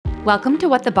Welcome to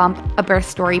What the Bump, a birth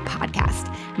story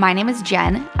podcast. My name is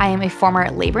Jen. I am a former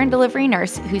labor and delivery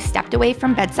nurse who stepped away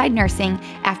from bedside nursing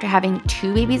after having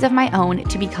 2 babies of my own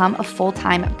to become a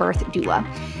full-time birth doula.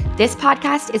 This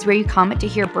podcast is where you come to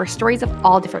hear birth stories of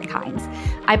all different kinds.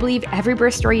 I believe every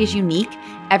birth story is unique.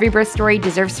 Every birth story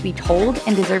deserves to be told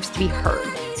and deserves to be heard.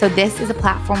 So this is a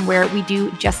platform where we do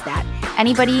just that.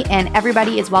 Anybody and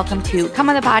everybody is welcome to come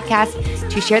on the podcast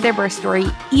to share their birth story,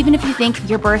 even if you think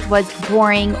your birth was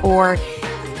boring or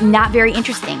not very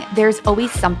interesting. There's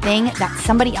always something that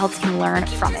somebody else can learn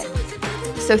from it.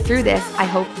 So through this, I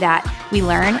hope that we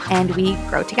learn and we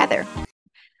grow together.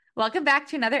 Welcome back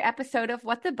to another episode of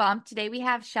What the Bump. Today we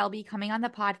have Shelby coming on the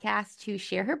podcast to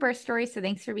share her birth story. So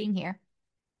thanks for being here.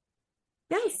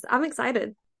 Yes, I'm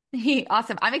excited.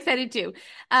 Awesome. I'm excited too.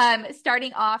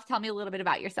 Starting off, tell me a little bit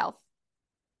about yourself.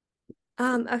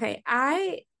 Okay,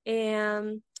 I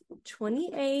am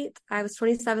 28. I was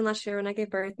 27 last year when I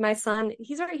gave birth. My son,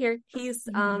 he's right here. He's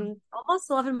almost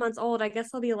 11 months old. I guess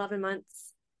he'll be 11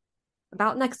 months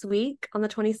about next week on the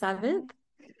 27th.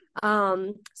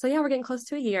 So yeah, we're getting close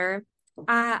to a year.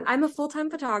 I'm a full-time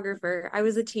photographer. I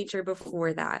was a teacher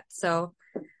before that. So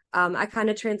I kind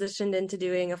of transitioned into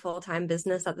doing a full-time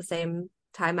business at the same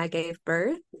time I gave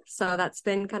birth. So that's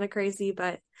been kind of crazy,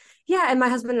 but yeah. And my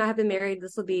husband and I have been married.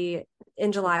 This will be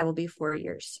in July, will be 4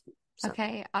 years. So.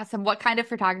 Okay, awesome. What kind of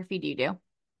photography do you do?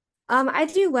 I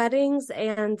do weddings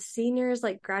and seniors,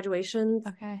 like graduations,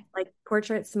 Okay, like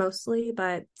portraits mostly,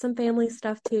 but some family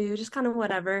stuff too, just kind of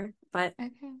whatever. But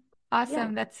okay, awesome.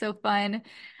 yeah. That's so fun.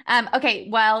 Okay,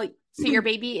 well, so your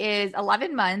baby is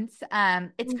 11 months.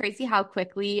 It's crazy how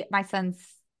quickly my son's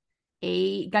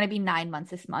gonna be 9 months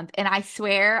this month. And I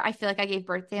swear, I feel like I gave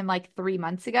birth to him like 3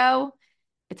 months ago.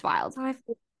 It's wild.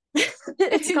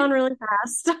 It's gone really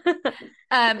fast.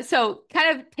 So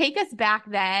kind of take us back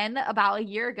then about a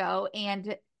year ago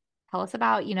and tell us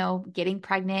about, getting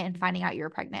pregnant and finding out you were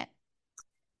pregnant.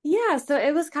 Yeah, so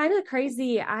it was kind of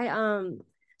crazy.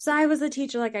 So I was a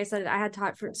teacher, like I said, I had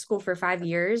taught for school for 5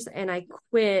 years and I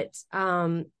quit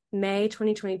May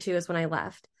 2022 is when I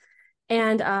left.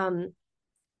 And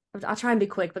I'll try and be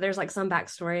quick, but there's like some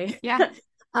backstory. Yeah.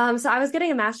 So I was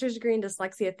getting a master's degree in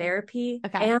dyslexia therapy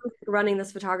and running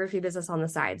this photography business on the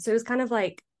side. So it's kind of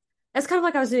like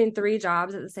I was doing 3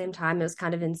 jobs at the same time. It was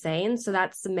kind of insane. So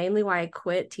that's mainly why I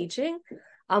quit teaching,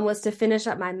 was to finish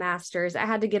up my master's. I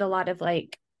had to get a lot of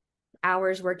like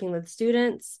hours working with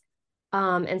students.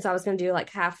 And so I was going to do like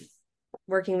half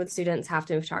working with students, half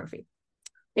doing photography.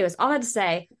 Anyways, all that to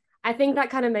say, I think that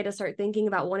kind of made us start thinking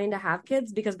about wanting to have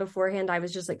kids because beforehand I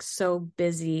was just like so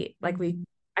busy. Like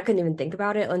I couldn't even think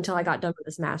about it until I got done with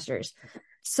this master's.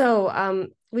 So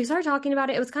we started talking about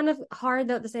it. It was kind of hard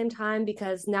though at the same time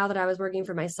because now that I was working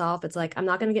for myself, it's like I'm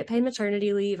not going to get paid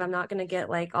maternity leave. I'm not going to get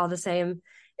like all the same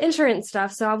insurance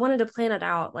stuff. So I wanted to plan it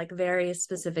out like very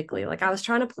specifically. Like I was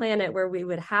trying to plan it where we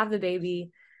would have the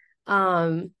baby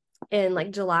in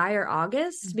like July or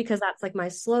August because that's like my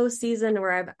slow season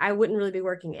where I wouldn't really be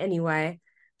working anyway.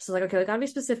 So like, okay, we gotta be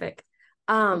specific.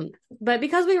 But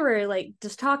because we were like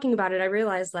just talking about it, I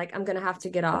realized like I'm gonna have to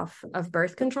get off of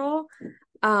birth control.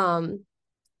 And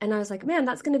I was like, man,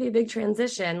 that's gonna be a big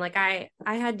transition. Like I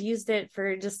had used it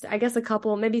for just I guess a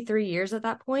couple, maybe 3 years at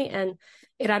that point, and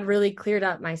it had really cleared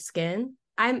up my skin.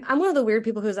 I'm one of the weird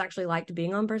people who's actually liked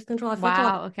being on birth control. I feel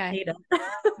wow. Okay.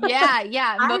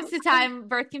 Yeah. Most of the time,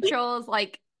 birth control is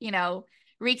like,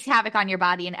 wreaks havoc on your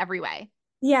body in every way.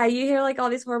 Yeah, you hear like all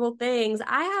these horrible things.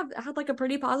 I have had like a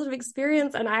pretty positive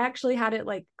experience and I actually had it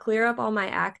like clear up all my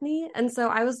acne. And so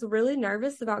I was really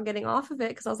nervous about getting off of it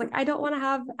because I was like, I don't want to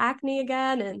have acne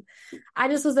again. And I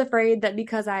just was afraid that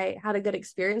because I had a good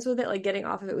experience with it, like getting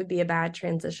off of it would be a bad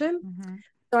transition. Mm-hmm.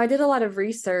 So I did a lot of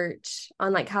research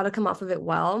on like how to come off of it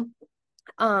well.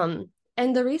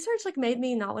 And the research like made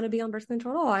me not want to be on birth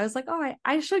control at all. I was like, oh,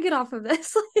 I should get off of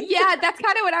this. Yeah, that's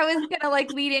kind of what I was gonna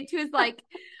like lead into is like,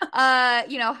 how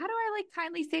do I like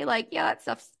kindly say like, yeah, that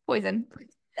stuff's poison.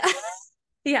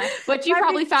 Yeah. But you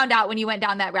probably found out when you went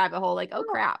down that rabbit hole, like, oh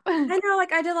crap. I know,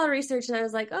 like I did a lot of research and I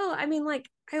was like, oh, I mean, like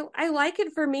I like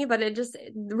it for me, but it just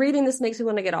reading this makes me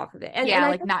want to get off of it. And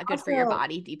like not good for your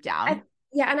body deep down.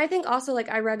 And I think also like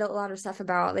I read a lot of stuff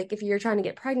about like if you're trying to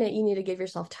get pregnant, you need to give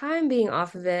yourself time being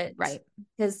off of it. Right.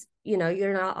 Because,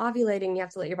 you're not ovulating, you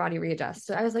have to let your body readjust.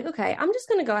 So I was like, okay, I'm just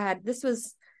going to go ahead. This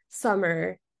was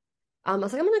summer. I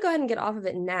was like, I'm going to go ahead and get off of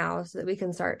it now so that we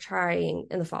can start trying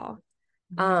in the fall.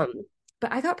 Mm-hmm.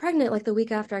 But I got pregnant like the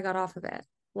week after I got off of it.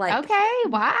 Like, okay,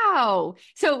 wow.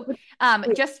 So,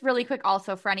 just really quick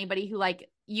also for anybody who like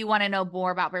you want to know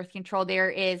more about birth control, there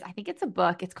is, I think it's a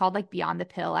book. It's called like Beyond the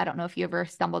Pill. I don't know if you ever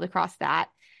stumbled across that.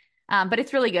 But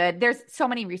it's really good. There's so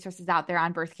many resources out there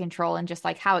on birth control and just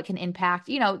like how it can impact,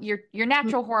 your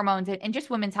natural hormones and just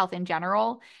women's health in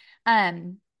general.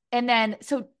 And then,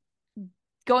 so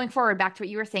going forward, back to what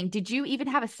you were saying, did you even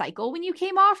have a cycle when you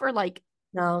came off, or like?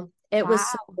 No, it was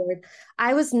so weird.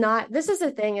 I was not, this is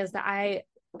the thing, is that I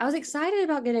was excited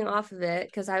about getting off of it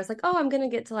because I was like, oh, I'm going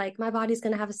to get to like, my body's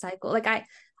going to have a cycle. Like I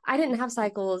didn't have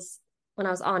cycles when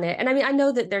I was on it. And I mean, I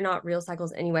know that they're not real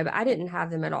cycles anyway, but I didn't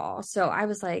have them at all. So I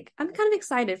was like, I'm kind of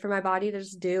excited for my body to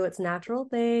just do its natural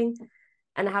thing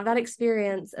and have that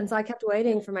experience. And so I kept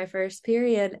waiting for my first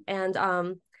period. And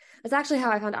it's actually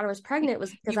how I found out I was pregnant,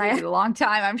 was because I waited a long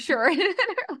time, I'm sure.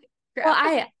 Well,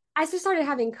 I just started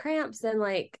having cramps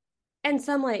and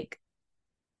some like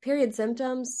period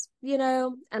symptoms,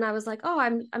 and I was like, oh,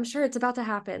 I'm sure it's about to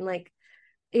happen. Like,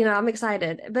 I'm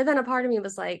excited. But then a part of me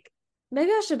was like, maybe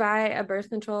I should buy a birth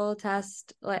control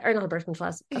test, or not a birth control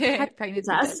test, a pregnancy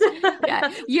test.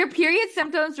 Yeah. Your period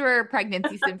symptoms were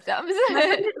pregnancy symptoms.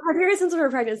 my period symptoms were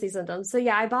pregnancy symptoms. So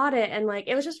yeah, I bought it, and like,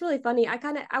 it was just really funny.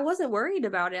 I wasn't worried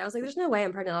about it. I was like, there's no way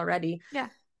I'm pregnant already. Yeah.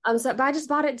 But I just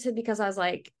bought it because I was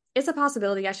like, it's a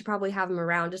possibility. I should probably have them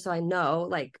around just so I know,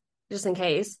 like, just in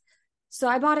case. So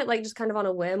I bought it like just kind of on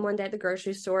a whim one day at the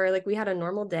grocery store. Like, we had a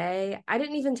normal day. I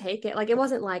didn't even take it. Like, it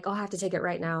wasn't like, oh, I have to take it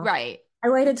right now. Right. I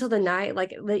waited till the night,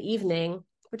 like the evening,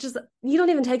 which is, you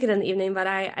don't even take it in the evening, but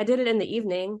I did it in the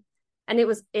evening, and it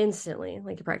was instantly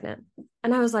like, you're pregnant.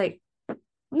 And I was like,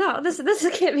 no, this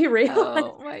can't be real.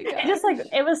 Oh my God.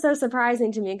 It was so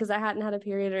surprising to me because I hadn't had a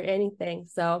period or anything.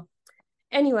 So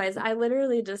anyways, I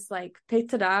literally just like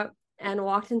picked it up and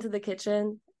walked into the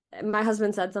kitchen. My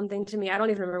husband said something to me. I don't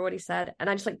even remember what he said. And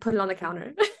I just like put it on the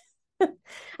counter.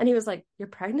 And he was like, you're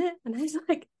pregnant? And I was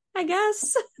like, I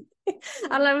guess.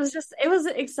 And it was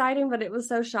exciting, but it was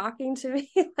so shocking to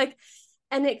me. Like,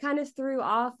 and it kind of threw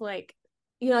off, like,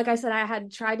 like I said, I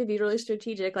had tried to be really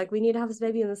strategic. Like, we need to have this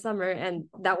baby in the summer, and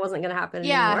that wasn't going to happen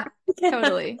anymore.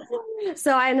 Totally.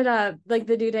 So I ended up, like,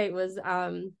 the due date was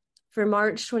for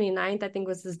March 29th, I think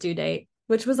was his due date,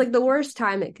 which was like the worst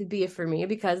time it could be for me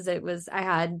because I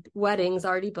had weddings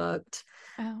already booked.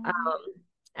 Oh.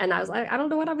 And I was like, I don't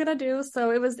know what I'm going to do.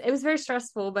 So it was very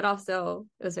stressful, but also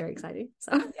it was very exciting.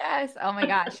 So yes. Oh my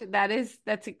gosh.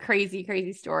 That's a crazy,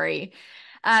 crazy story.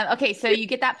 Okay. So you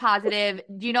get that positive.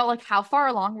 Do you know like how far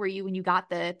along were you when you got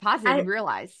the positive and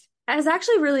realized? I was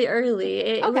actually really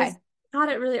early. Got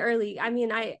it really early. I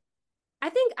mean, I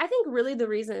think really the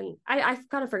reason I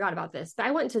kind of forgot about this, but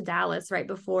I went to Dallas right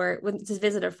before to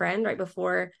visit a friend right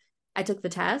before I took the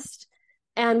test.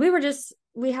 And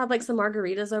we had like some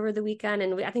margaritas over the weekend.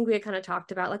 And I think we had kind of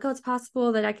talked about like, oh, it's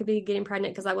possible that I could be getting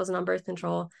pregnant because I wasn't on birth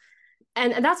control.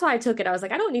 And that's why I took it. I was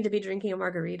like, I don't need to be drinking a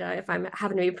margarita if I'm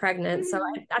having to be pregnant. So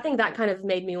I think that kind of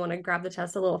made me want to grab the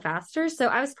test a little faster. So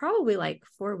I was probably like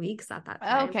 4 weeks at that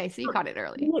time. Okay. So you caught it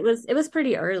early. It was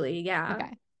pretty early. Yeah.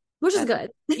 Okay. Which is good.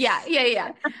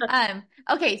 Yeah.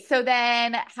 Okay. So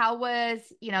then how was,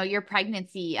 your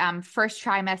pregnancy, first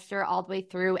trimester all the way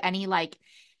through? Any like,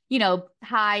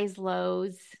 highs,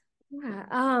 lows?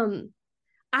 Yeah.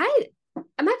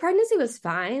 My pregnancy was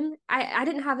fine. I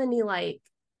didn't have any like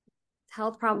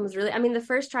health problems really. I mean, the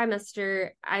first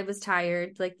trimester I was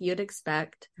tired, like you'd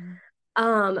expect.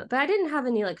 But I didn't have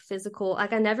any like physical,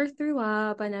 like I never threw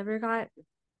up. I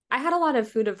had a lot of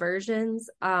food aversions.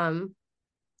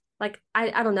 Like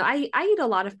I don't know. I eat a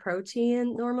lot of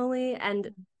protein normally,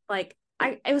 and like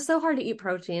it was so hard to eat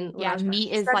protein. Yeah,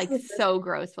 meat is like so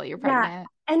gross while you're pregnant. Yeah.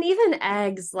 And even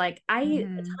eggs, like I eat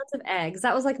tons of eggs.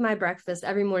 That was like my breakfast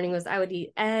every morning I would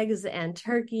eat eggs and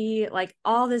turkey, like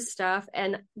all this stuff.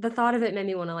 And the thought of it made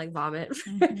me want to like vomit.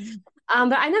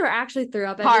 But I never actually threw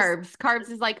up. Carbs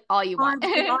is like all you want. All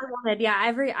I wanted.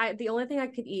 Yeah. The only thing I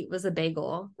could eat was a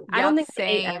bagel. Yep, I don't think I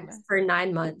ate eggs for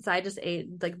 9 months. I just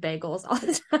ate like bagels all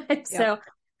the time. Yep. So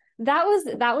that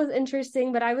was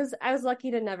interesting, but I was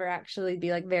lucky to never actually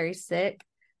be like very sick.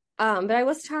 But I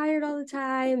was tired all the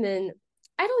time, and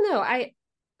I don't know.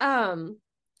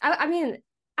 I mean,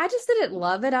 I just didn't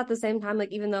love it at the same time.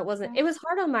 Like, even though it was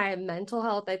hard on my mental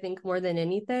health, I think more than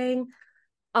anything.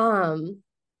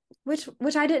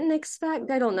 Which I didn't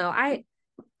expect. I don't know. I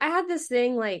had this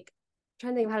thing, like, I'm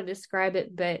trying to think of how to describe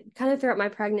it, but kind of throughout my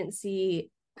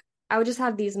pregnancy, I would just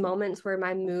have these moments where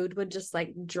my mood would just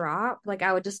like drop. Like,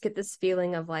 I would just get this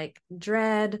feeling of like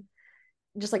dread,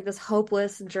 just like this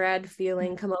hopeless dread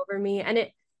feeling come over me. And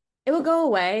it would go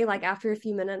away like after a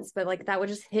few minutes, but like that would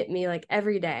just hit me like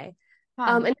every day.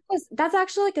 And that's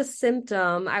actually like a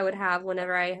symptom I would have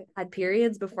whenever I had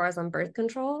periods before I was on birth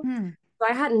control. So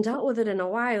I hadn't dealt with it in a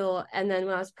while. And then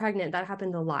when I was pregnant, that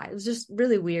happened a lot. It was just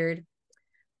really weird.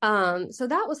 So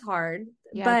that was hard.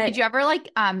 Yeah. But Did you ever like,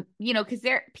 because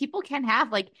people can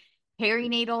have like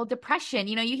perinatal depression.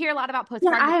 You hear a lot about yeah,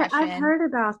 postpartum I've depression heard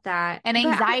about that. and But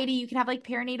anxiety. You can have like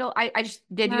perinatal.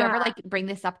 Did you yeah, ever like bring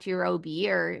this up to your OB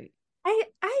or?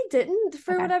 I didn't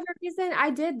for Okay. whatever reason. I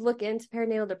did look into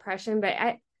perinatal depression, but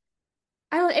I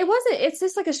don't, it wasn't, it's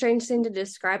just like a strange thing to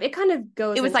describe. It kind of It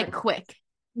goes was into like quick.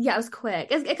 yeah, it was quick.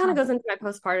 It kind of Huh. goes into my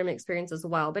postpartum experience as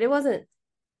well, but it wasn't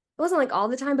like all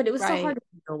the time, but it was still hard Right.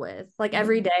 to deal with. Like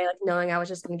every Mhm. day, like knowing I was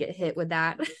just going to get hit with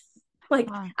that, like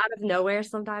Huh. out of nowhere,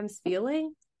 sometimes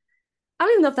feeling. I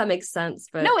don't even know if that makes sense,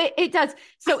 but No, it does.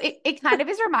 So it kind of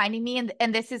is reminding me,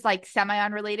 and this is like semi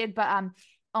unrelated, but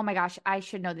oh my gosh, I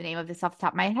should know the name of this off the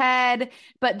top of my head.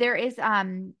 But there is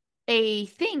a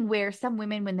thing where some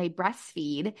women when they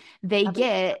breastfeed, they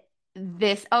get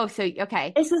this. Oh, so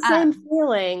okay. it's the same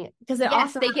feeling because it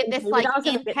Yes, also they get happened to this me, which like I was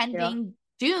going to get to. impending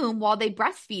doom while they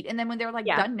breastfeed. And then when they're like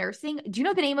Yeah. done nursing, do you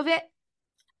know the name of it?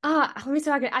 Let me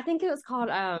see. I think it was called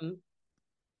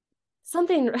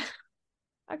something.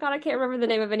 Oh God, I can't remember the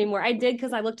name of it anymore. I did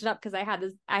because I looked it up because I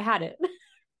had it.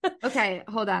 Okay,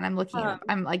 hold on. I'm looking it Um, up.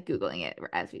 I'm like Googling it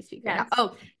as we speak right now.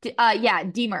 yes, Oh, yeah,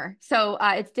 D-MER. So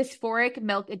it's dysphoric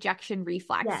milk ejection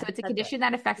reflex. So yes, it's a that's it. condition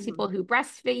that affects Mhm. people who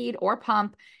breastfeed or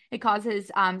pump. It causes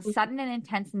Mhm. sudden and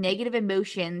intense negative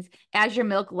emotions as your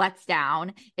milk lets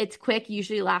down. It's quick,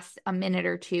 usually lasts a minute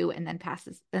or two, and then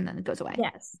passes, and then it goes away.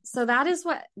 Yes. So that is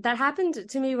what that happened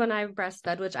to me when I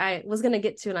breastfed, which I was going to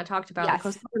get to, and I talked about the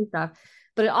Yes. postpartum stuff,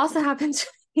 but it also happened to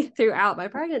me throughout my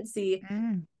pregnancy.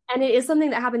 Mm. And it is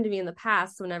something that happened to me in the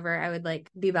past whenever I would like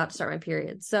be about to start my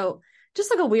period. So just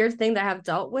like a weird thing that I have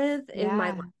dealt with in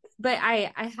my life. Yeah. But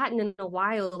I hadn't in a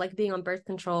while, like being on birth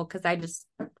control, because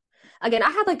again,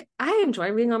 I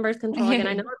enjoy being on birth control. Again,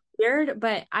 I know it's weird,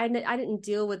 but I didn't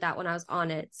deal with that when I was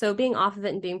on it. So being off of it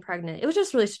and being pregnant, it was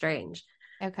just really strange.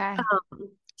 Okay.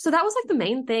 So that was like the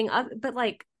main thing. But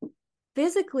like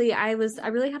physically, I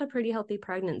really had a pretty healthy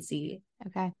pregnancy.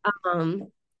 Okay. Um,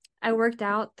 I worked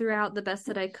out throughout the best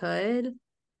that I could.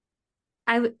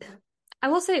 I I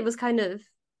will say it was kind of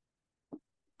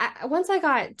once I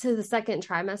got to the second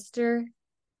trimester,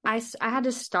 I had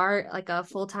to start like a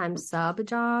full-time sub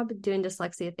job doing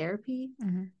dyslexia therapy.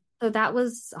 Hmm. So that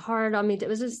was hard on me. It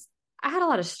was just I had a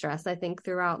lot of stress, I think,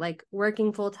 throughout like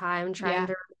working full time, trying Yeah.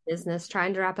 to run a business,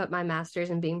 trying to wrap up my master's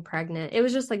and being pregnant. It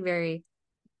was just like very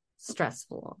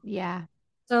stressful. Yeah.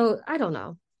 So I don't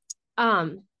know.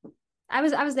 Um, I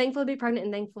was thankful to be pregnant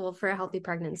and thankful for a healthy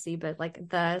pregnancy, but like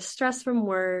the stress from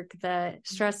work, the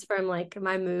stress from like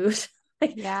my mood,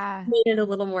 like Yeah. made it a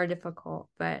little more difficult.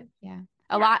 But Yeah.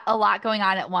 yeah, A lot going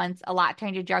on at once, a lot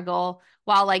trying to juggle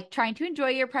while like trying to enjoy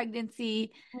your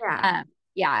pregnancy. yeah. Um,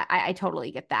 yeah, I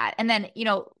totally get that. And then,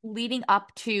 leading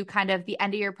up to kind of the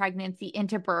end of your pregnancy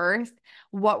into birth,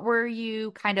 what were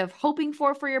you kind of hoping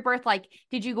for your birth? Like,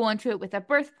 did you go into it with a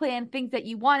birth plan, things that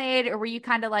you wanted, or were you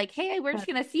kind of like, hey, we're just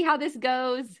gonna see how this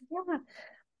goes? Yeah.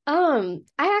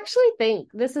 I actually think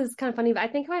this is kind of funny, but I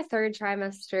think my third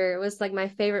trimester was like my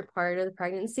favorite part of the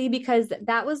pregnancy because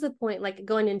that was the point, like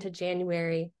going into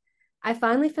January. I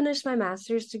finally finished my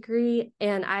master's degree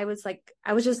and I was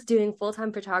just doing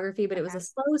full-time photography, but it was a Okay.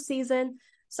 slow season.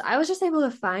 So I was just able to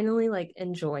finally like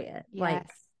enjoy it. Like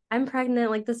Yes. I'm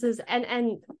pregnant, like this is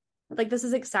and like this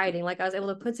is exciting. Like I was able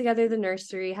to put together the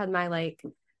nursery, had my like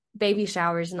baby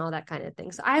showers and all that kind of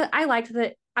thing. So I liked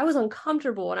that. I was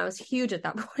uncomfortable and I was huge at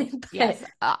that point, Yes.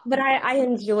 but I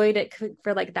enjoyed it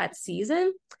for like that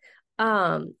season.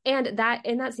 And that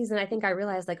in that season, I think I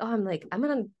realized like, oh, I'm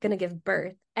gonna give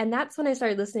birth. And that's when I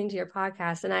started listening to your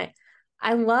podcast. And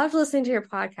I loved listening to your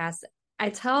podcast. I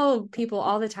tell people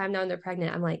all the time now when they're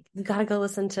pregnant, I'm like, you gotta go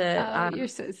listen to You're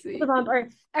so sweet. or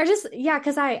just yeah,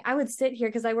 because I would sit here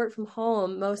because I work from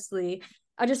home mostly.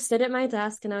 I'll just sit at my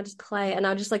desk and I'll just play and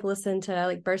I'll just like listen to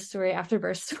like birth story after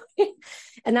birth story.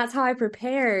 And that's how I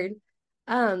prepared.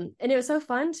 And it was so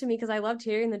fun to me because I loved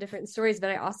hearing the different stories,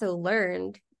 but I also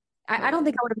learned I don't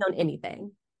think I would have known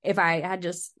anything if I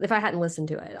hadn't listened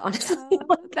to it, honestly.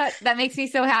 That makes me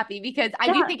so happy because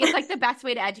I do Yeah, think it's like the best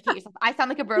way to educate yourself. I sound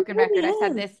like a it broken record. I've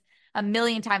said really this is. a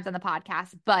million times on the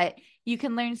podcast, but you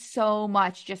can learn so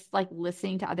much just like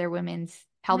listening to other women's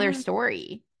tell their Yeah.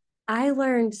 story. I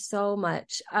learned so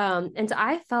much. And so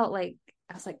I felt like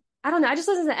I was like, I don't know, I just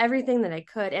listened to everything that I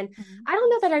could. And Mhm. I don't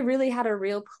know that I really had a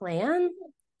real plan.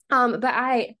 But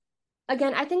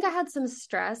I think I had some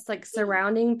stress like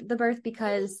surrounding the birth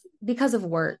because of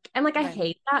work. And like I Right.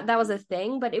 hate that was a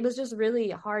thing, but it was just really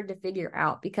hard to figure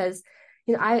out because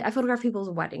I photograph people's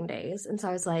wedding days. And so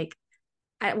I was like,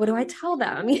 what do I tell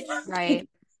them? Right.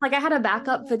 Like I had a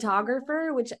backup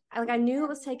photographer, which like I knew it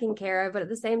was taken care of, but at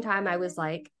the same time I was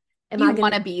like, you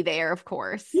want to be there, of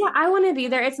course. Yeah, I want to be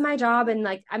there. It's my job. And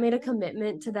like, I made a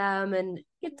commitment to them, and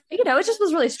it just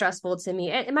was really stressful to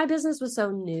me. And my business was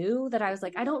so new that I was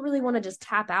like, I don't really want to just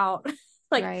tap out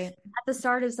like at the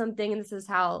start of something. And this is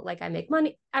how like I make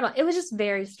money. It was just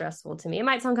very stressful to me. It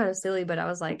might sound kind of silly, but I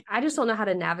was like, I just don't know how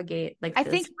to navigate like I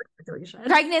think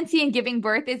pregnancy and giving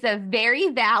birth is a very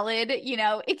valid,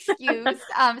 excuse.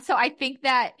 So I think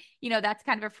that, that's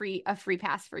kind of a free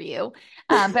pass for you.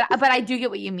 But I do get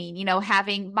what you mean,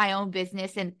 having my own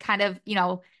business and kind of,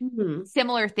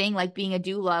 similar thing, like being a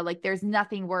doula, like there's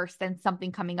nothing worse than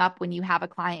something coming up when you have a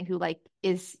client who like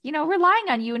is, relying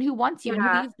on you and who wants you and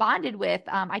who you've bonded with.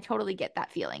 I totally get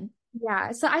that feeling.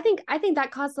 Yeah. So I think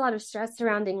that caused a lot of stress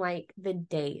surrounding like the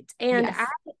date. And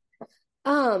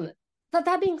but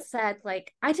that being said,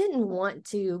 like I didn't want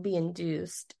to be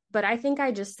induced, but I think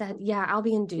I just said, yeah, I'll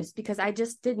be induced because I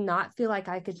just did not feel like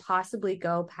I could possibly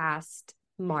go past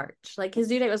March. Like his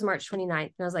due date was March 29th.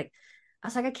 And I was like,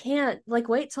 I can't like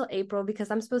wait till April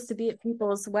because I'm supposed to be at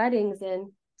people's weddings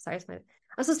I'm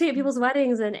supposed to be at people's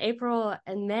weddings in April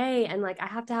and May. And like, I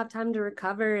have to have time to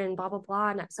recover and blah, blah,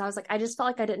 blah. And so I was like, I just felt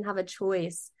like I didn't have a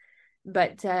choice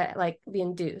but to like be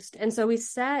induced. And so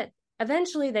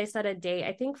eventually they set a date,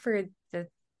 I think for the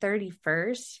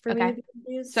 31st for me to be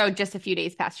induced. So just a few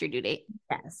days past your due date.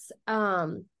 Yes.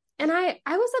 And I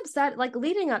was upset, like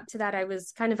leading up to that, I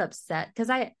was kind of upset because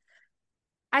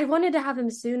I wanted to have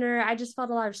him sooner. I just felt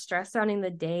a lot of stress surrounding the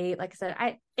date. Like I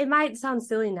said, it might sound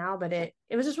silly now, but it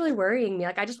was just really worrying me.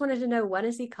 Like I just wanted to know, when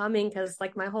is he coming? Because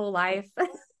like my whole life,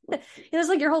 it's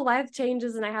like your whole life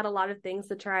changes, and I had a lot of things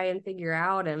to try and figure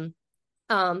out. And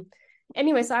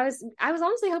anyway, so I was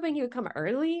honestly hoping he would come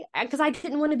early because I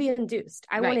didn't want to be induced.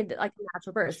 I wanted like a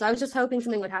natural birth. So I was just hoping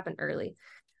something would happen early.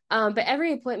 But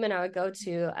every appointment I would go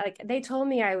to, like they told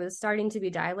me I was starting to be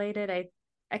dilated.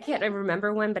 I can't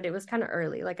remember when, but it was kind of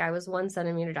early. Like I was 1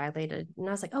 centimeter dilated, and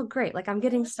I was like, oh great, like I'm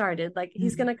getting started. Like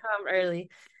he's gonna come early.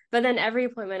 But then every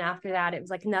appointment after that, it was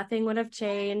like nothing would have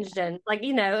changed, and like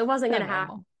it wasn't gonna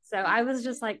happen. So I was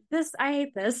just like, I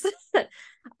hate this.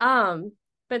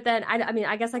 But then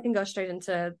I guess I can go straight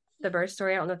into the birth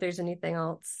story. I don't know if there's anything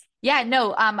else. Yeah,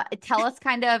 no. Tell us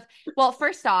kind of, well,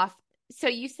 first off, so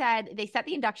you said they set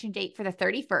the induction date for the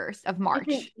 31st of March.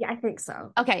 I think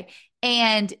so. Okay.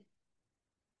 And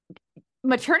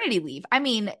maternity leave. I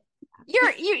mean,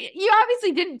 you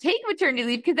obviously didn't take maternity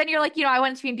leave because then you're like, I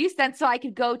wanted to be induced then so I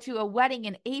could go to a wedding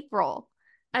in April.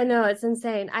 I know, it's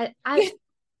insane.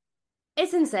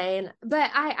 It's insane.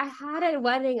 But I had a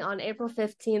wedding on April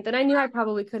 15th, and I knew I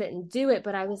probably couldn't do it,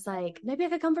 but I was like, maybe I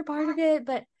could come for part of it.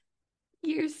 But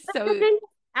you're so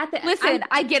listen,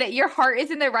 I get it. Your heart is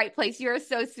in the right place. You're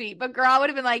so sweet. But girl, I would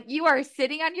have been like, you are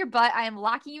sitting on your butt. I am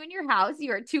locking you in your house.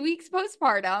 You are 2 weeks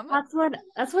postpartum.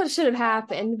 That's what should have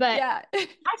happened. But yeah.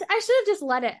 I should have just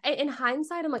let it. In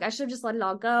hindsight, I'm like, I should have just let it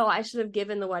all go. I should have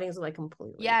given the weddings like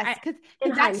completely. Yes, because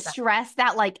that stress,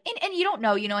 that like, and you don't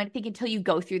know, I think until you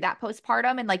go through that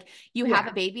postpartum and like you have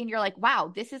a baby and you're like,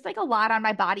 wow, this is like a lot on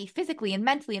my body physically and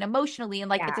mentally and emotionally, and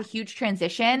like it's a huge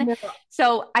transition. No.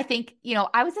 So I think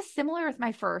I was similar with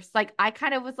my first. Like I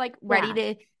kind of was like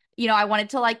ready to, I wanted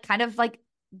to like kind of like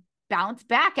bounce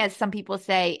back, as some people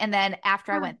say. And then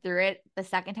after I went through it the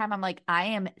second time, I'm like, I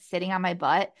am sitting on my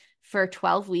butt for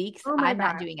 12 weeks. I'm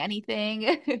not doing anything.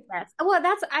 Yes. Well,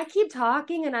 I keep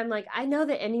talking and I'm like, I know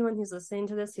that anyone who's listening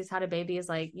to this who's had a baby is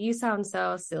like, you sound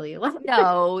so silly. Like,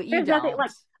 no, you don't. Nothing,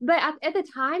 like, but at the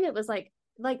time it was like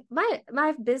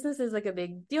my business is like a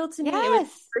big deal to me. Yes. It was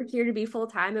first year to be full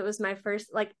time. It was my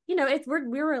first, like,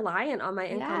 we're reliant on my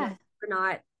income. Yeah. We're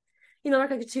not, we're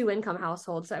like a 2-income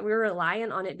household, so we were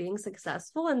reliant on it being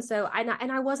successful. And so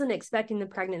I wasn't expecting the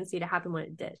pregnancy to happen when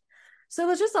it did. So it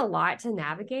was just a lot to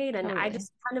navigate. And I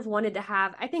just kind of wanted to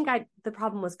have, the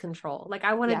problem was control. Like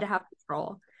I wanted to have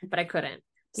control, but I couldn't.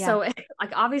 Yeah. So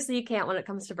like, obviously you can't when it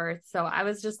comes to birth. So I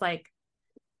was just like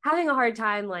having a hard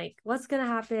time, like what's going to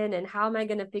happen and how am I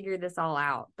going to figure this all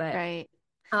out? But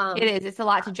it's a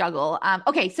lot to juggle.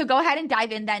 Okay. So go ahead and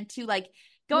dive in then to like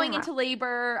going into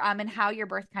labor, and how your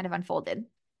birth kind of unfolded.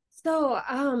 So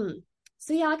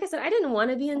yeah, like I said, I didn't want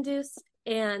to be induced,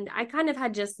 and I kind of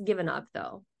had just given up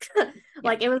though.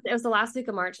 Like it was the last week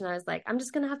of March, and I was like, I'm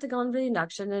just gonna have to go in for the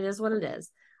induction. It is what it is.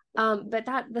 But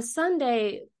the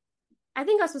Sunday, I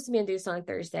think I was supposed to be induced on a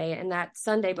Thursday, and that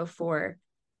Sunday before,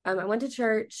 I went to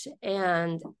church,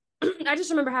 and I just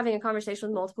remember having a conversation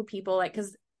with multiple people, like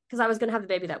because I was gonna have the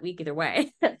baby that week either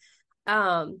way.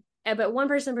 But one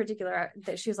person in particular,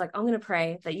 that she was like, I'm going to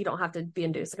pray that you don't have to be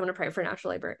induced. Like, I'm going to pray for natural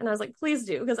labor. And I was like, please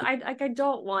do. Because I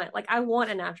don't want, like, I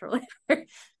want a natural labor.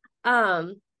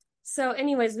 So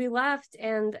anyways, we left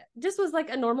and just was like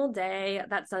a normal day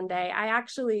that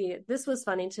Sunday. This was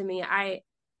funny to me. I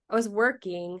was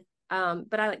working,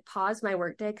 but I like paused my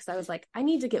work day because I was like, I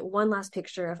need to get one last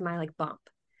picture of my like bump.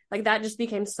 Like that just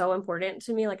became so important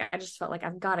to me. Like I just felt like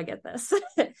I've got to get this.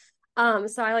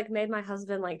 So I like made my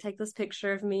husband like take this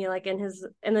picture of me like in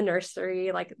the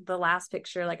nursery, like the last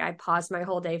picture. Like I paused my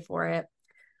whole day for it.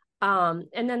 And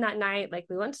then that night, like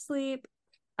we went to sleep.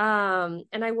 And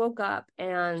I woke up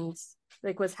and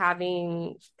like was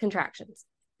having contractions.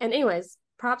 And anyways,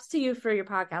 props to you for your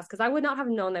podcast because I would not have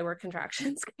known they were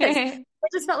contractions because it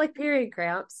just felt like period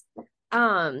cramps.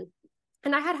 And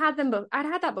I'd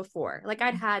had that before. Like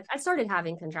I started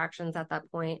having contractions at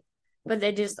that point, but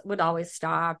they just would always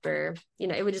stop or,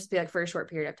 it would just be like for a short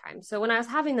period of time. So when I was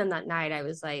having them that night, I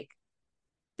was like,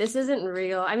 this isn't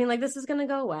real. I mean, like this is going to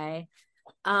go away.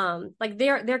 Like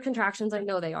they're contractions, I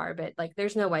know they are, but like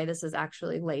there's no way this is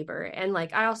actually labor. And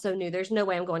like I also knew there's no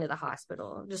way I'm going to the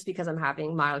hospital just because I'm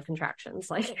having mild contractions,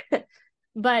 like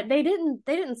but they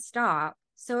didn't stop.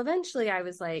 So eventually I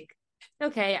was like,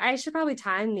 okay, I should probably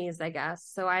time these, I guess.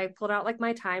 So I pulled out like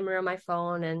my timer on my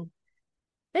phone and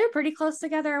they were pretty close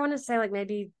together. I want to say like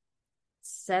maybe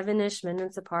 7-ish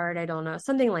minutes apart, I don't know,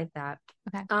 something like that.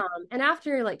 Okay. And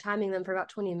after like timing them for about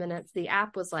 20 minutes, the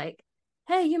app was like,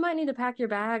 hey, you might need to pack your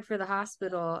bag for the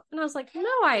hospital. And I was like, no,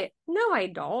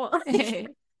 I don't. Like,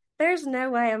 there's no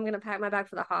way I'm going to pack my bag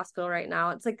for the hospital right now.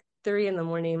 It's like 3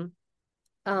 a.m.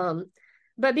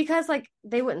 But because like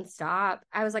they wouldn't stop,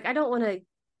 I was like, I don't want to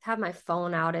have my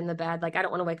phone out in the bed. Like, I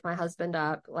don't want to wake my husband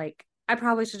up. Like, I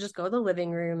probably should just go to the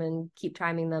living room and keep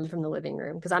timing them from the living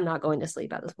room because I'm not going to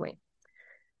sleep at this point.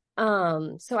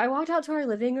 So I walked out to our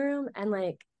living room and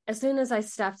like, as soon as I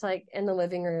stepped like in the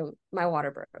living room, my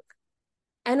water broke.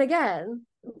 And again,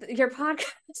 your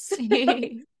podcast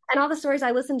and all the stories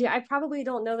I listened to, I probably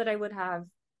don't know that I would have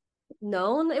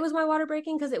known it was my water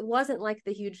breaking because it wasn't like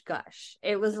the huge gush.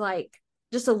 It was like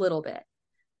just a little bit.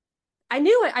 I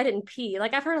knew I didn't pee.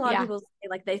 Like I've heard a lot of people say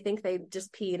like they think they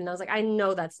just peed. And I was like, I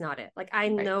know that's not it. Like I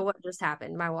know what just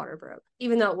happened. My water broke,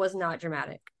 even though it was not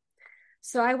dramatic.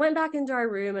 So I went back into our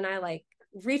room and I like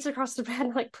reached across the bed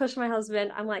and like pushed my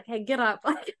husband. I'm like, hey, get up.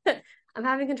 Like I'm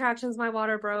having contractions. My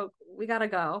water broke. We gotta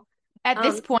go. At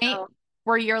this point,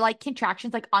 were your like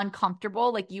contractions like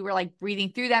uncomfortable? Like you were like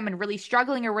breathing through them and really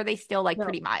struggling, or were they still like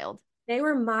pretty mild? They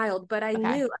were mild, but I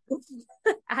knew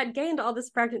I had gained all this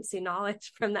pregnancy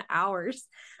knowledge from the hours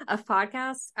of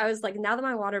podcasts. I was like, now that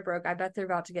my water broke, I bet they're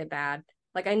about to get bad.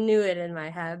 Like I knew it in my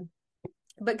head.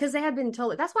 But because they had been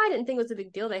totally, that's why I didn't think it was a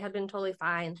big deal. They had been totally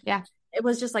fine. Yeah. It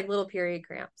was just like little period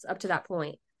cramps up to that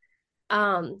point.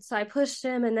 So I pushed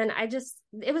him and then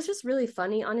it was just really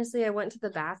funny. Honestly, I went to the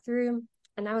bathroom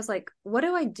and I was like, what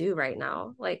do I do right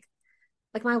now? Like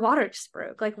my water just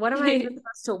broke. Like, what am I even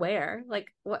supposed to wear? Like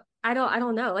what? I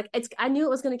don't know. Like I knew it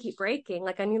was going to keep breaking.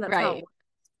 Like I knew that's not,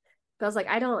 but I was like,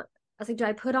 I was like, do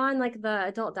I put on like the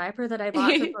adult diaper that I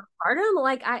bought for postpartum?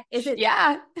 Like is it?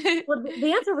 Yeah. Well,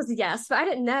 the answer was yes, but I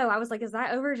didn't know. I was like, is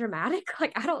that over dramatic?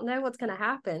 Like, I don't know what's going to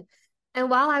happen. And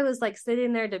while I was like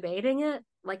sitting there debating it,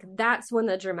 like that's when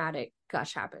the dramatic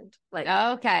gush happened. Like,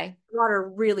 okay, water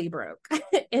really broke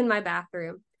in my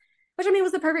bathroom, which I mean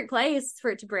was the perfect place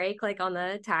for it to break, like on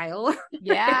the tile.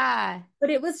 Yeah. But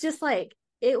it was just like,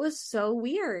 it was so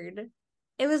weird.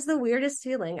 It was the weirdest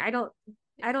feeling. I don't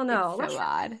know. It's so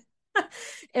odd.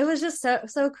 It was just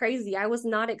so crazy. I was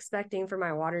not expecting for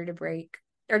my water to break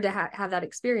or to have that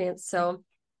experience. So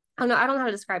I don't know how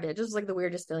to describe it. It just was like the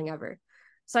weirdest feeling ever.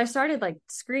 So I started like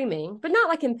screaming, but not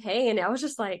like in pain. I was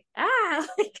just like,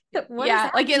 like what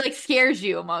is like it like scares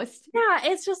you almost.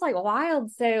 Yeah, it's just like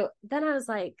wild. So then I was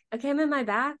like, okay, I'm in my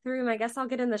bathroom. I guess I'll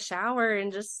get in the shower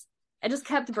and it just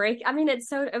kept breaking. I mean,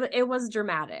 it was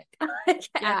dramatic at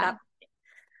that point.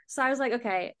 So I was like,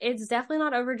 okay, it's definitely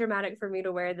not over dramatic for me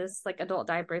to wear this like adult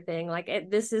diaper thing. Like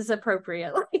this is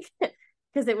appropriate, like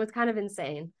because it was kind of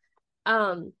insane.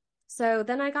 So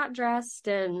then I got dressed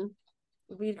and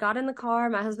we got in the car.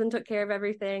 My husband took care of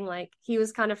everything. Like he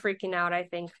was kind of freaking out, I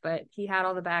think, but he had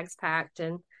all the bags packed.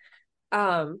 And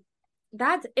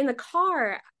that's in the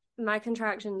car, my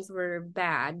contractions were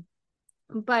bad,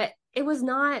 but it was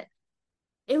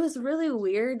really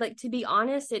weird. Like, to be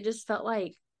honest, it felt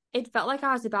like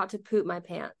I was about to poop my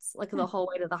pants like the whole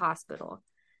way to the hospital.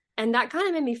 And that kind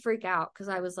of made me freak out because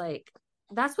I was like,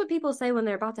 that's what people say when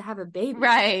they're about to have a baby.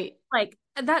 Right. Like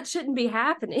that shouldn't be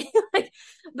happening. Like,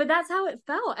 but that's how it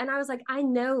felt. And I was like, I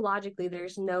know logically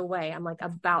there's no way I'm like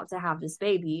about to have this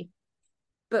baby.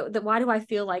 But why do I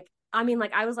feel like, I mean,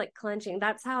 like I was like clenching.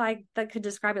 That's how I could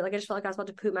describe it. Like I just felt like I was about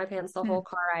to poop my pants the whole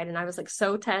car ride. And I was like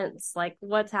so tense. Like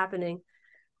what's happening?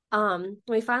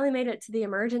 We finally made it to the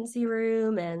emergency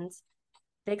room and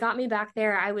they got me back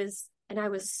there. I was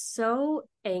so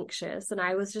anxious and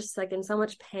I was just like in so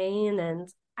much pain. And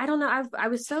I don't know, I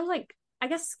was so like, I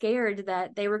guess scared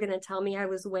that they were going to tell me I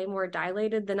was way more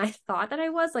dilated than I thought that I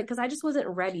was, like, because I just wasn't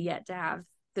ready yet to have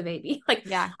the baby. Like,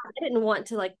 Yeah. I didn't want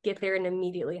to like get there and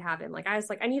immediately have him. Like, I was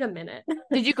like, I need a minute.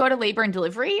 Did you go to labor and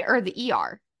delivery or the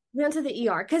ER? We went to the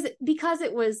ER because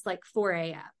it was like 4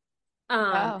 a.m.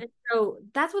 Oh, And so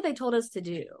that's what they told us to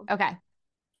do, okay.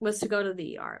 was to go to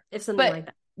the ER if something But like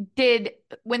that.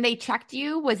 when they checked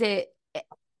you, was it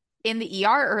in the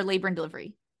ER or labor and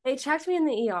delivery? They checked me in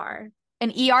the ER.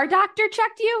 An ER doctor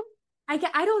checked you? I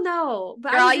don't know,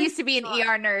 but Girl, I I was in used to be an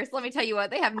ER nurse. Let me tell you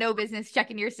what, they have no business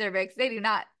checking your cervix. They do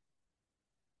not.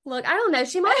 Look, I don't know.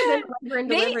 She might have been a labor and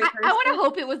Maybe delivery I want person. to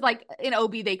hope it was like an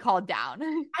OB they called down.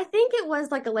 I think it was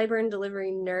like a labor and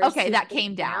delivery nurse Okay, who that came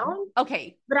came down.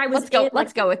 Okay, but I was let's go. in like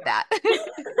Let's go with that.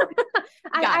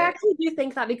 Got I it. actually do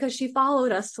think that because she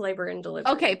followed us to labor and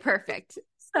Okay, delivery. perfect.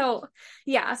 So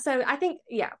yeah, so I think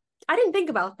I didn't think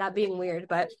about that being weird,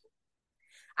 but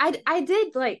I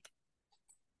did like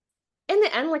in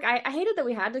the end, like I hated that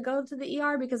we had to go to the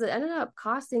ER because it ended up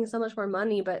costing so much more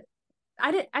money, but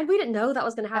we didn't know that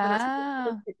was going to happen. That's what we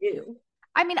Oh. wanted to do.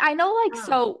 I mean, I know like Oh.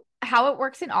 so how it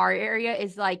works in our area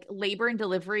is like labor and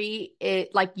delivery,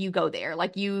 it like you go there.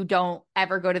 Like you don't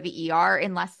ever go to the ER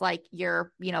unless like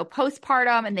you're,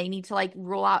 postpartum and they need to like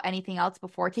rule out anything else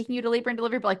before taking you to labor and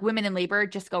delivery. But like women in labor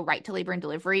just go right to labor and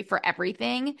delivery for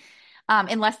everything.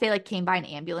 Unless they like came by an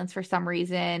ambulance for some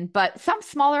reason. But some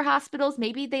smaller hospitals,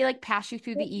 maybe they like pass you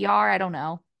through the ER. I don't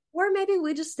know. Or maybe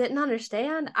we just didn't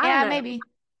understand. I don't Yeah, know. maybe.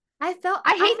 I felt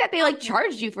I I hate that they like felt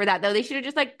charged you for that though. They should have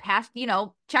just like passed,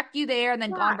 checked you there and then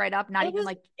yeah, gone right up, not even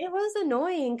like it was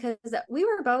annoying because we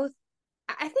were both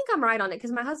I think I'm right on it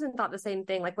because my husband thought the same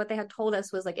thing. Like what they had told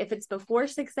us was like if it's before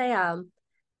 6 a.m.,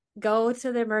 go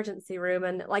to the emergency room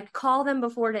and like call them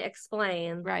before to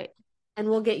explain right. and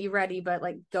we'll get you ready, but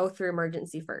like go through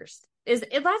emergency first. Is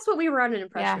if that's what we were under an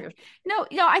Yeah. impression of.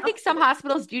 No, I think some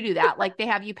hospitals do that. Like they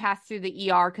have you pass through the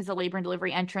ER because the labor and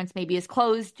delivery entrance maybe is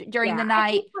closed during Yeah, the I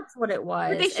night. think that's what it But they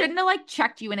was. And shouldn't have like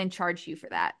checked you in and charged you for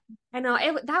that. I know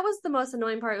that was the most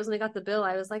annoying part was when I got the bill.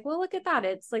 I was like, well, look at that.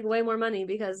 It's like way more money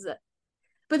because,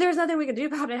 but there's nothing we could do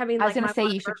about it. I mean, I was like gonna my say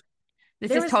water you should.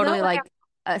 This there is was no totally way. like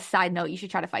a side note. You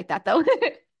should try to fight that though.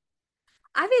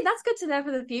 I mean, that's good to know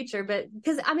for the future, but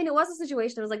because I mean, it was a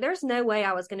situation. It was like, there's no way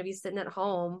I was going to be sitting at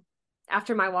home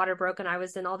after my water broke and I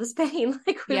was in all this pain.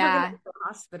 Like we were going to Yeah. go to the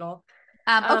hospital.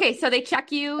 Okay, so they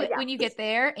check you But yeah, when you get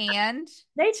there and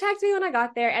they checked me when I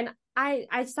got there, and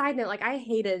I side note, like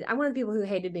I'm one of the people who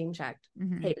hated being checked,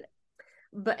 Mhm. hated it.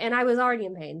 But and I was already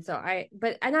in pain, so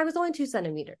and I was only 2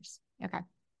 centimeters. Okay.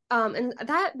 And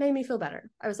that made me feel better.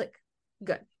 I was like,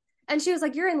 good. And she was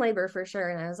like, you're in labor for sure.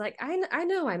 And I was like, I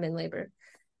know I'm in labor.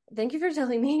 Thank you for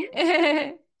telling me.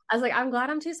 I was like, I'm glad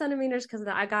I'm 2 centimeters because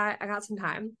I got some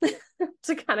time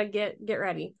to kind of get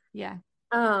ready. Yeah.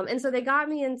 And so they got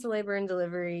me into labor and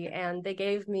delivery and they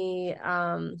gave me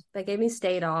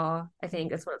Stadol, I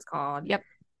think that's what it's called. Yep.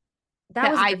 That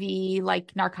The was great. IV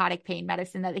like narcotic pain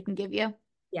medicine that they can give you.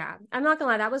 Yeah, I'm not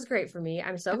gonna lie, that was great for me.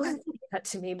 I'm so Okay. glad they gave that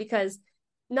to me because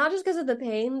not just because of the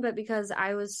pain, but because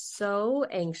I was so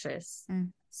anxious,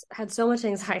 Mm. had so much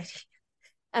anxiety.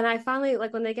 And I finally,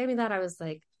 like, when they gave me that, I was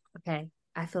like, okay,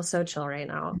 I feel so chill right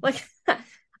now. Like,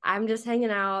 I'm just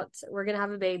hanging out. We're gonna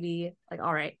have a baby. Like,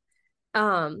 all right.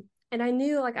 And I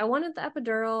knew like I wanted the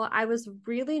epidural. I was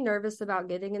really nervous about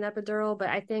getting an epidural, but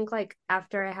I think like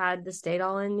after I had the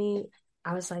Stadol in me,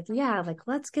 I was like, yeah, like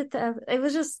let's get it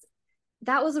was just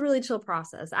that was a really chill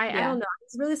process. I Yeah. don't know. I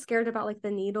was really scared about like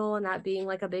the needle and that being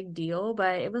like a big deal,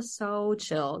 but it was so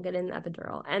chill getting the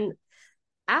epidural. And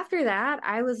after that,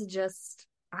 I was just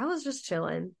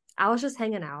chilling. I was just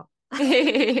hanging out.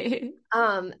 I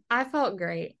felt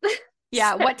great.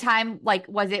 Yeah. What time like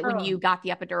was it when So, you got the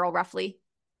epidural roughly?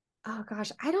 oh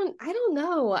gosh, I don't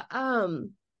know.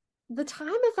 The time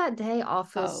of that day all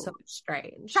feels so Oh,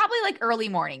 strange. probably like early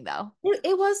morning though.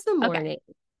 It was the Okay. morning.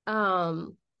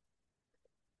 Um,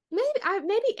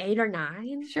 maybe 8 or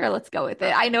 9. Sure, let's go with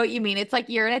it. I know what you mean. It's like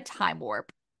you're in a time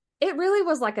warp. It really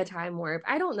was like a time warp.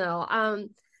 I don't know.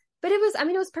 But I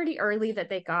mean, it was pretty early that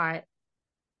they got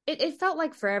it felt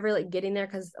like forever like getting there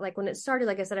because like when it started,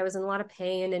 like I said, I was in a lot of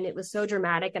pain and it was so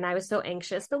dramatic and I was so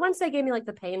anxious. But once they gave me like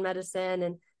the pain medicine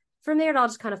and from there it all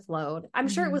just kind of flowed. I'm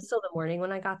sure it Mhm. was still the morning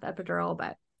when I got the epidural,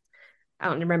 but I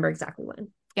don't remember exactly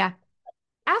when. Yeah.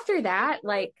 After that,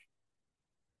 like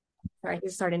sorry,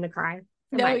 he's starting to cry.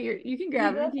 No, you can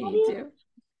grab him if you need to.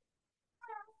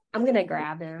 I'm gonna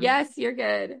grab him. Yes, you're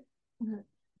good.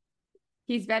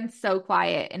 He's been so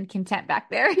quiet and content back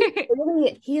there.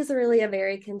 He's really a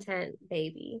very content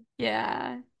baby.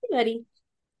 Yeah. Hey,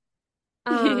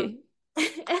 buddy.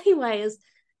 Anyways,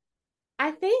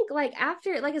 I think like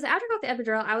after I got the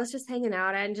epidural, I was just hanging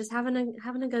out and just having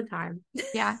a good time.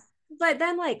 Yeah. But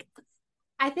then like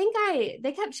I think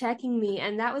they kept checking me,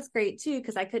 and that was great too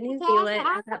because I couldn't even feel it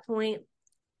at that point.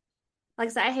 Like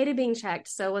I said, I hated being checked.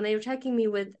 So when they were checking me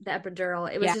with the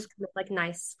epidural, it was just kind of like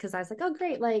nice because I was like, oh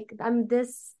great, like I'm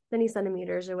this many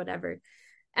centimeters or whatever.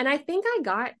 And I think I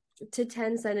got to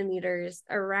 10 centimeters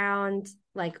around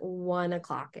like 1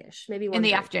 o'clock-ish, maybe 1 in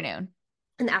the afternoon.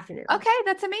 In the afternoon. Okay,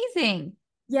 that's amazing.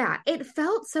 Yeah, it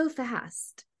felt so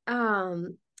fast.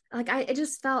 Like it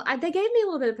just felt. They gave me a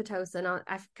little bit of Pitocin.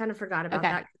 I kind of forgot about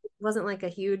that. It wasn't like a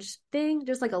huge thing,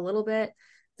 just like a little bit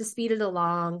to speed it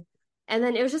along. And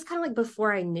then it was just kind of like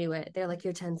before I knew it, they're like,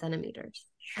 "You're 10 centimeters,"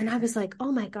 and I was like,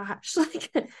 "Oh my gosh!"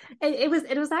 Like it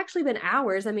was actually been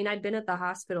hours. I mean, I'd been at the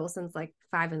hospital since like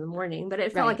 5 a.m, but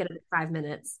it felt like it had 5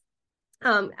 minutes.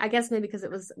 I guess maybe because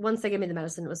it was once they gave me the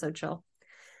medicine, it was so chill.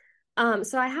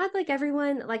 So I had like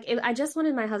everyone I just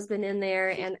wanted my husband in there,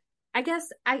 and I guess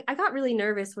I got really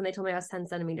nervous when they told me I was 10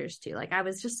 centimeters too. Like I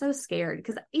was just so scared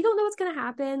because you don't know what's gonna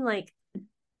happen. Like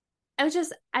I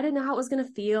didn't know how it was gonna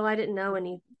feel. I didn't know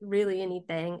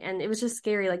anything, and it was just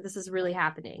scary. Like this is really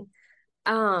happening.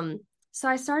 So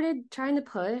I started trying to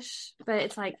push, but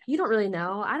it's like you don't really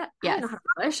know. I don't know how to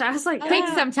push. I was like, it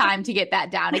takes some time to get that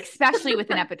down, especially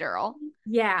with an epidural.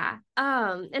 Yeah.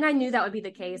 And I knew that would be the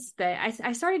case, but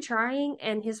I started trying,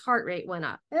 and his heart rate went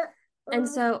up. And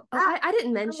so I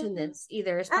didn't mention this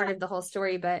either as part of the whole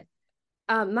story, but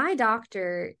my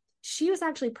doctor, she was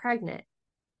actually pregnant,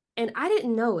 and I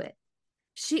didn't know it.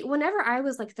 Whenever I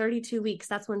was like 32 weeks,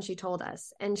 that's when she told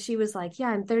us. And she was like, yeah,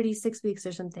 I'm 36 weeks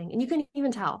or something. And you couldn't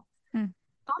even tell.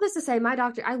 All this to say, my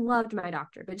doctor, I loved my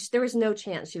doctor, but there was no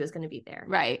chance she was going to be there.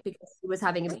 Right. Because she was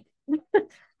having a baby.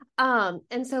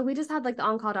 And so we just had like the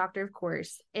on-call doctor, of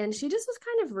course. And she just was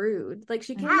kind of rude. Like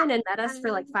she came in and met us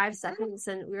for like 5 seconds,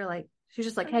 and we were like, she was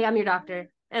just like, hey, I'm your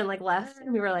doctor, and like left.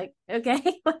 And we were like, okay.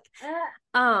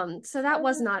 So that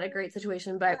was not a great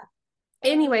situation. But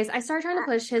anyways, I started trying to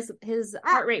push. His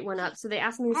heart rate went up, so they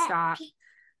asked me to stop.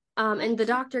 And the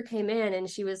doctor came in, and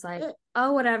she was like,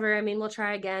 oh, whatever. I mean, we'll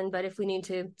try again, but if we need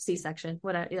to, C-section,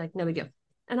 whatever, like, no big deal.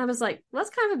 And I was like, well,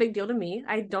 that's kind of a big deal to me.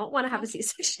 I don't want to have a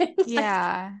C-section.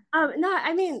 Yeah. No,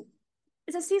 I mean,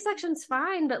 it's a C-section's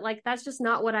fine, but like, that's just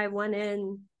not what I went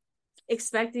in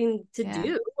expecting to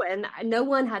do. And no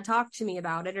one had talked to me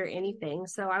about it or anything.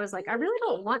 So I was like, I really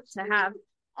don't want to have.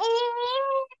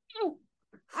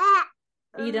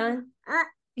 Are you done? I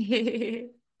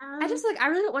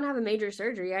really don't want to have a major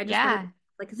surgery. I just want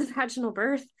like a vaginal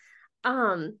birth.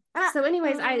 So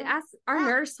anyways, I asked, our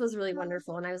nurse was really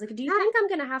wonderful, and I was like, do you think I'm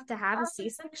gonna have to have a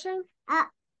C-section?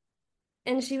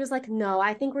 And she was like, no,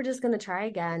 I think we're just gonna try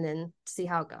again and see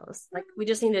how it goes. Like we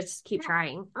just need to just keep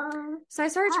trying. So I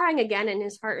started trying again, and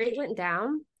his heart rate went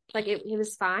down. Like it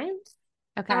was fine.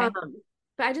 Okay.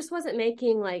 But I just wasn't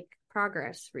making like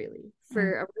progress really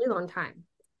for a really long time.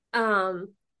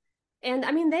 And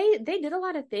I mean, they did a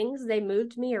lot of things. They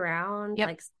moved me around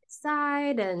like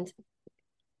side, and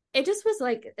it just was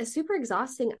like a super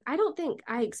exhausting. I don't think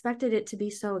I expected it to be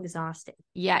so exhausting.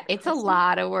 Yeah, it's a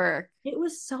lot of work. It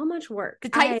was so much work. The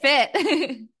tight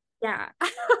fit. Yeah.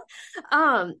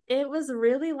 It was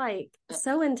really like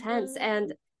so intense.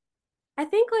 And I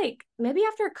think like maybe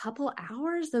after a couple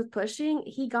hours of pushing,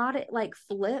 he got it like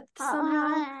flipped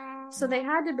somehow. So they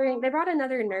brought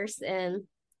another nurse in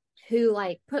who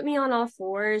like put me on all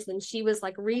fours, and she was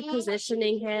like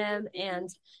repositioning him, and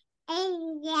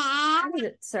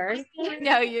sir.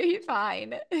 No, you're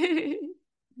fine.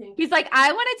 He's like,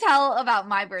 I want to tell about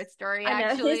my birth story,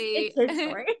 actually. His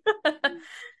story.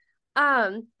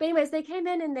 But anyways, they came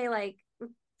in and they like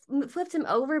flipped him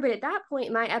over, but at that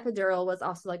point my epidural was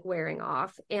also like wearing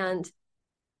off. And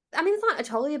I mean, it's not a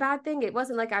totally bad thing. It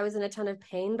wasn't like I was in a ton of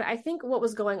pain, but I think what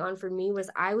was going on for me was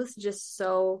I was just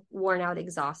so worn out,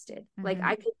 exhausted. Like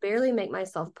I could barely make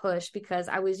myself push because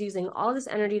I was using all this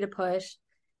energy to push.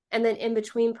 And then in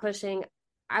between pushing,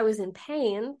 I was in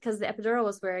pain because the epidural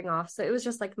was wearing off. So it was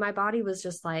just like, my body was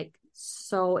just like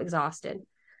so exhausted.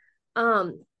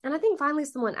 And I think finally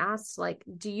someone asked like,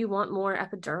 do you want more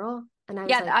epidural? And I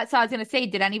was like, so I was going to say,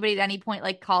 did anybody at any point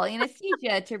like call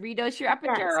anesthesia to redose your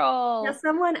epidural? Yes. Yeah,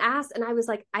 someone asked, and I was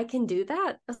like, I can do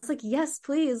that. I was like, yes,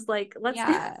 please. Like, let's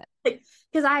do it.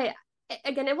 Because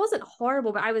again, it wasn't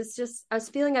horrible, but I was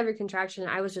feeling every contraction,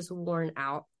 and I was just worn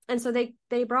out. And so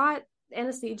they brought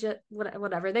anesthesia,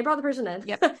 whatever. They brought the person in.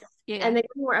 Yep. Yeah. And they gave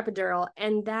me more epidural,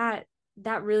 and that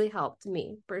that really helped me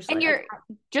And personally. you're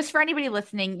just for anybody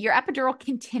listening, your epidural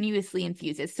continuously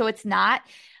infuses. So it's not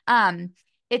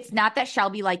that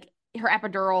Shelby like her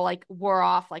epidural like wore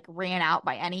off, like ran out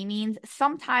by any means.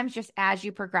 Sometimes just as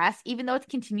you progress, even though it's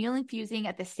continually infusing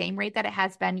at the same rate that it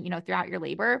has been, throughout your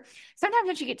labor, sometimes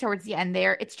once you get towards the end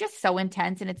there, it's just so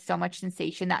intense and it's so much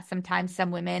sensation that sometimes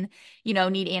some women,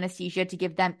 need anesthesia to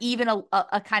give them even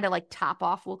a kind of like top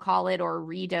off, we'll call it, or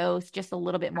redose, just a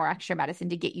little bit more extra medicine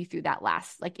to get you through that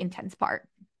last like intense part.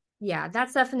 Yeah, that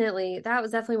was definitely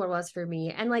what it was for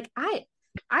me. And like I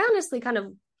honestly kind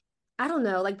of, I don't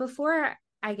know, like before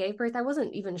I gave birth, I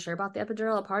wasn't even sure about the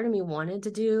epidural. A part of me wanted to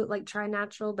do like try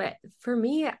natural, but for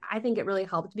me, I think it really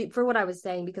helped me for what I was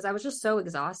saying, because I was just so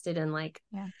exhausted, and like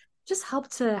just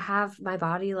helped to have my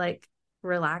body like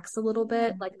relax a little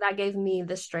bit. Like that gave me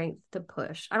the strength to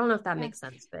push. I don't know if that makes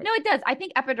sense, but no, it does. I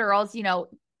think epidurals,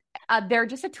 they're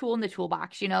just a tool in the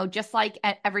toolbox, just like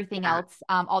everything else,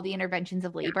 all the interventions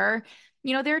of labor,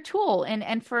 they're a tool.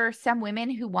 And for some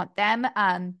women who want them,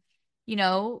 you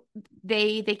know,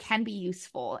 they can be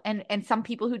useful. And some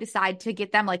people who decide to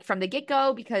get them like from the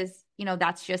get-go because,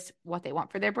 that's just what they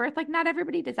want for their birth. Like not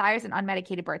everybody desires an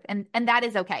unmedicated birth. And that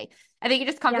is okay. I think it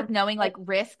just comes with knowing like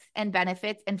risks and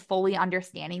benefits and fully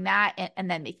understanding that and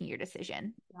then making your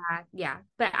decision. Yeah.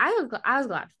 But I was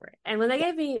glad for it. And when they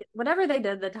gave me whatever they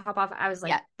did, the top off, I was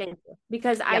like, thank you.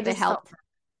 Because I just helped.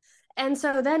 And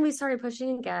so then we started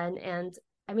pushing again. And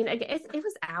I mean, it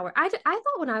was hours. I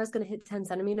thought when I was going to hit 10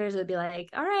 centimeters, it would be like,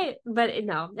 all right. But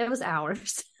no, it was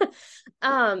hours.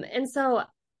 And so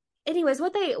anyways,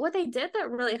 what they did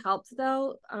that really helped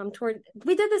though,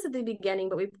 we did this at the beginning,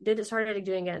 but started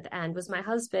doing it at the end, was my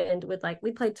husband would like,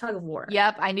 we played tug of war.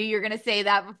 Yep. I knew you were going to say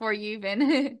that before you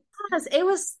even.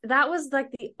 Yes, that was like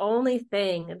the only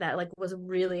thing that like was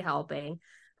really helping.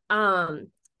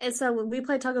 And so we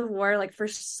played tug of war like for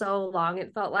so long,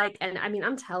 it felt like, and I mean,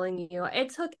 I'm telling you,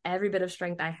 it took every bit of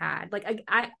strength I had. Like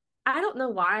I don't know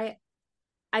why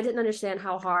I didn't understand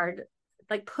how hard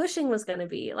like pushing was going to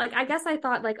be. Like I guess I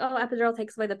thought like, oh, epidural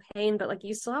takes away the pain, but like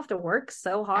you still have to work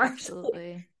so hard.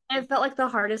 Absolutely. It felt like the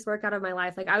hardest workout of my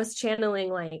life. Like I was channeling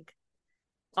like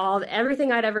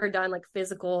everything I'd ever done, like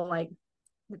physical, like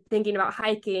thinking about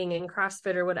hiking and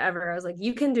CrossFit or whatever. I was like,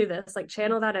 you can do this, like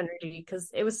channel that energy,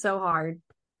 because it was so hard.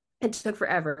 It took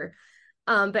forever.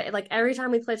 But like every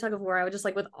time we played tug of war, I would just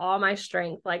like with all my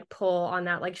strength, like pull on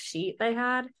that like sheet they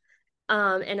had.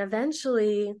 And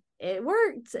eventually it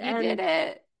worked. You did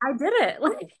it. I did it.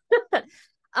 Like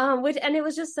and it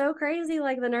was just so crazy.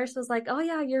 Like the nurse was like, oh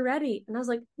yeah, you're ready. And I was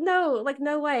like, no, like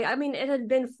no way. I mean, it had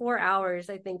been 4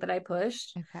 hours, I think, that I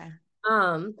pushed. Okay.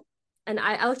 And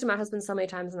I looked at my husband so many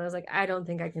times and I was like, I don't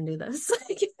think I can do this.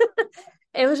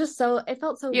 It was just it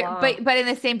felt so long. But in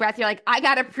the same breath, you're like, I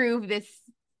gotta prove this,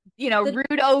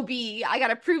 rude OB. I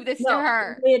gotta prove this to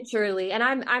her. Literally. And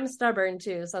I'm stubborn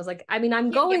too. So I was like, I mean,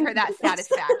 I'm going give her that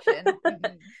satisfaction.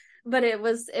 But it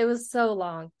was so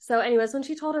long. So anyways, when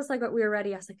she told us like what we were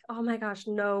ready, I was like, oh my gosh,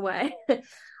 no way.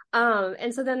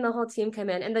 And so then the whole team came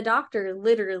in and the doctor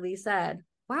literally said,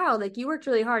 wow, like you worked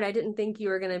really hard. I didn't think you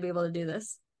were going to be able to do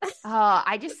this.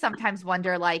 I just sometimes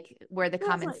wonder like where the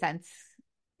common sense.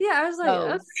 Yeah, I was like,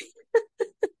 okay.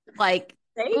 Like,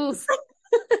 thanks.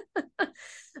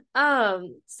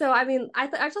 So I mean, I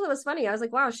thought it was funny. I was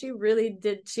like, wow, she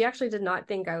actually did not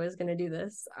think I was going to do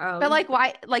this. But like,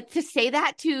 why, like to say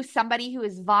that to somebody who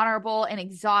is vulnerable and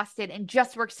exhausted and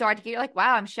just works so hard to get, you're like,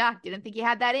 wow, I'm shocked. Didn't think you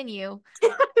had that in you.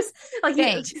 Like,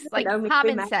 thanks. Like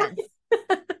common sense.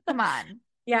 Come on.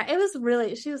 Yeah, it was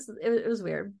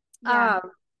weird. Yeah.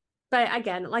 But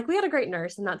again, like we had a great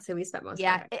nurse and that's who we spent most of the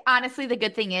time. Honestly, the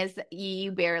good thing is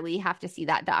you barely have to see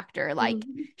that doctor. Like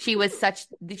she was such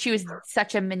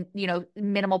a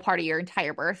minimal part of your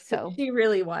entire birth. So she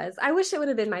really was. I wish it would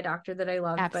have been my doctor that I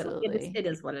loved. Absolutely. But it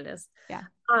is what it is. Yeah.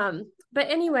 But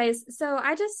anyways, so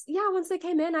I just, once they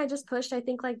came in, I just pushed, I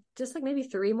think like maybe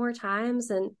 3 more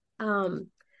times. And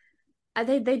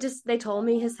they told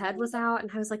me his head was out and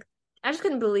I was like, I just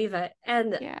couldn't believe it.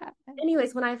 And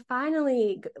anyways, when I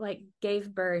finally like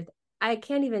gave birth,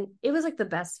 it was like the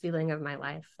best feeling of my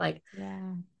life. Like,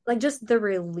 like just the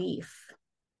relief.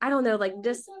 I don't know, like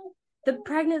just the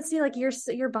pregnancy, like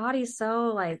your body's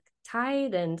so like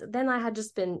tight. And then I had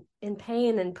just been in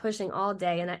pain and pushing all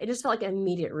day. And it just felt like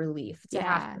immediate relief to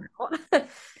have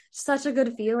such a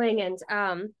good feeling. And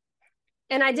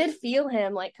I did feel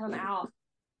him like come out,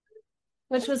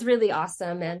 which was really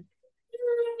awesome. And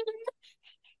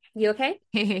you okay?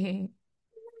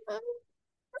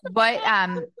 But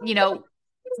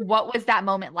what was that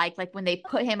moment like when they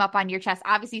put him up on your chest?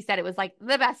 Obviously you said it was like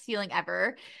the best feeling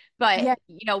ever, but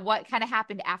what kind of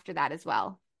happened after that as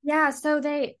well? Yeah, so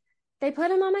they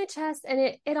put him on my chest, and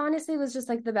it honestly was just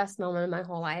like the best moment of my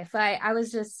whole life. I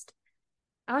was just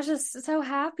so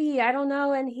happy. I don't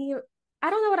know, and I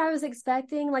don't know what I was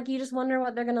expecting. Like you just wonder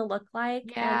what they're gonna look like,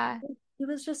 and Yeah. he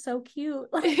was just so cute.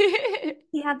 Like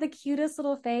he had the cutest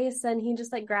little face, and he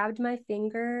just like grabbed my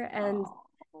finger, and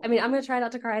I mean, I'm gonna try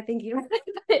not to cry thinking about it,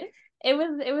 but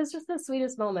it was just the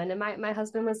sweetest moment, and my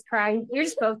husband was crying. We were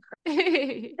just both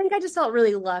crying. I think I just felt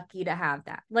really lucky to have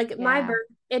that. Like my Yeah. birth,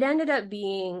 it ended up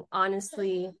being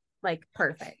honestly like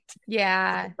perfect.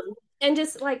 Yeah. And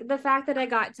just like the fact that I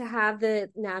got to have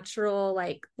the natural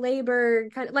like labor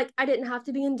kind of like I didn't have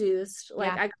to be induced.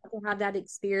 Like Yeah. I got to have that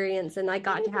experience, and I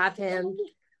got to have him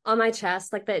on my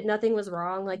chest, like that nothing was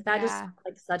wrong. Like that just Yeah.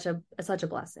 like such a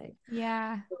blessing.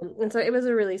 Yeah. And so it was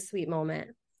a really sweet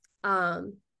moment.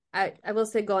 I will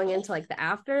say going into like the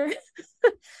after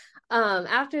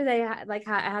after they had like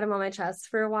I had him on my chest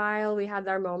for a while, we had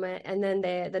our moment, and then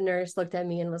the nurse looked at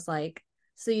me and was like,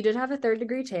 so you did have a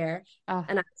 3rd-degree tear. Oh,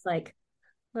 And I was like,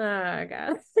 oh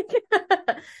god.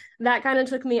 That kind of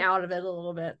took me out of it a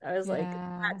little bit. I was like,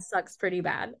 yeah. that sucks pretty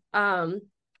bad.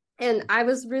 And I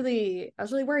was really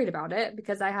worried about it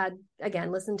because I had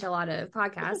again listened to a lot of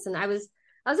podcasts, and I was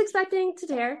expecting to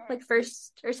tear like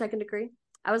 1st or 2nd degree.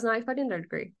 I was not expecting 3rd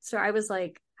degree. So I was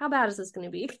like, how bad is this going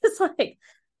to be? Because like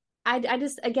I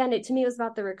just again it to me it was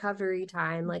about the recovery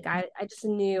time. Like I just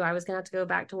knew I was gonna have to go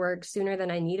back to work sooner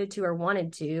than I needed to or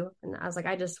wanted to. And I was like,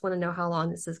 I just want to know how long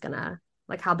this is gonna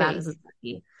like how bad is this gonna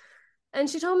be? And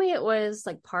she told me it was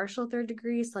like partial 3rd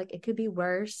degree, so like it could be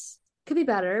worse, could be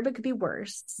better, but could be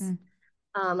worse. Mm.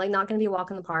 Like not gonna be a walk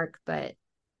in the park, but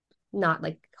not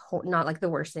like the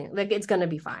worst thing. Like it's gonna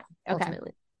be fine Okay.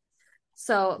 ultimately.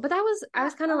 So, but I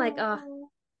was kind of like,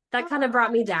 that kind of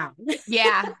brought me down.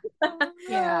 Yeah.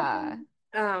 Yeah.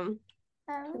 Um,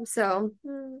 so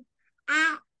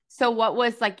So what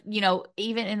was like,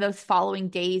 even in those following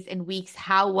days and weeks,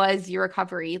 how was your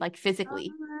recovery, like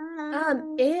physically?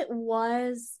 it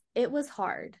was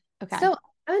hard. Okay. So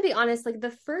I'm gonna be honest, like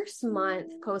the first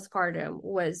month postpartum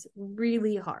was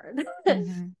really hard.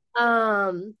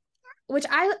 Mhm. Which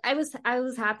I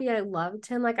was happy. I loved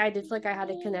him. Like I did feel like I had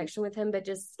a connection with him, but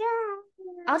just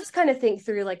I'll just kind of think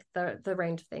through like the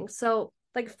range of things. So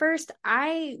like first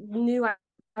I knew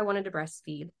I wanted to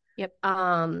breastfeed. Yep.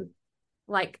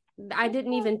 Like I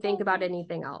didn't even think about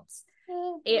anything else.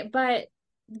 But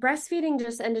breastfeeding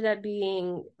just ended up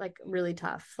being like really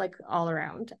tough, like all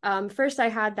around. First I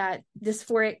had that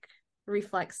dysphoric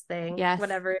reflex thing, Yes.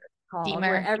 whatever it's called,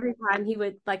 where D-MER. every time he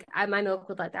would like my milk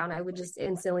would let down, I would just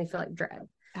instantly feel like dread.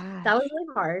 Gosh. That was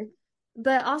really hard.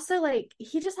 But also like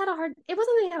he just had it wasn't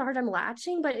that he had a hard time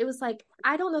latching, but it was like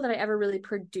I don't know that I ever really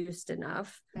produced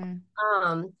enough. Mm.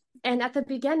 And at the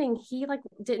beginning he like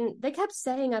didn't they kept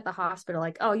saying at the hospital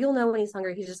like, oh, you'll know when he's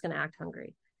hungry, he's just going to act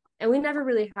hungry. And we never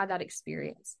really had that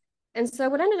experience. And so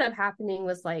what ended up happening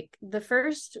was like the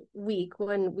first week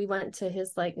when we went to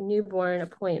his like newborn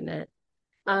appointment,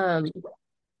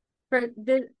 for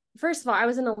the first of all, I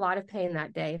was in a lot of pain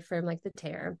that day from like the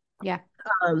tear. Yeah.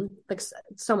 Like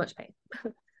so much pain.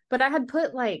 But I had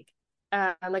put like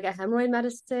a hemorrhoid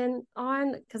medicine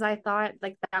on because I thought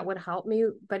like that would help me,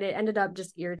 but it ended up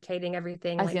just irritating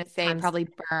everything. I was like gonna say probably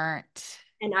burnt.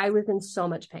 and I was in so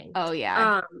much pain. Oh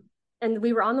yeah. And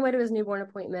we were on the way to his newborn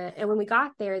appointment, and when we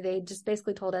got there, they just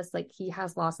basically told us like he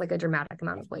has lost like a dramatic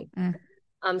amount of weight.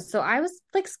 So I was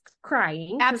like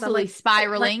crying, absolutely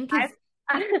spiraling because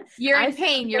you're in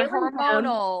pain. You're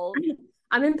hormonal.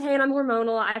 I'm in pain. I'm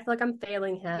hormonal. I feel like I'm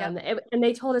failing him. Yep. And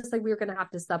they told us like we were going to have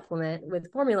to supplement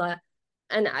with formula.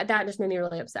 And that just made me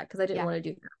really upset because I didn't want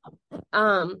to do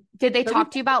that. Did they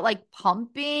talk to you about like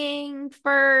pumping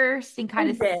first and kind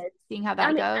of seeing how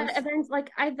that goes? Events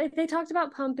like they talked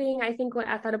about pumping. I think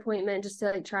at that appointment just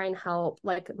to like try and help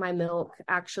like my milk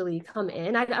actually come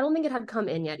in. I don't think it had come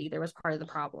in yet either. Was part of the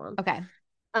problem. Okay.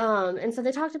 And so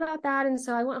they talked about that, and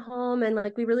so I went home and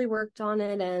like we really worked on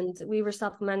it, and we were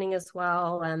supplementing as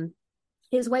well, and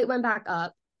his weight went back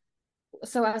up.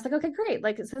 So I was like, okay, great,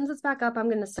 like since it's back up, I'm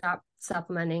gonna stop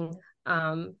supplementing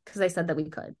because they said that we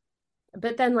could.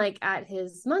 But then like at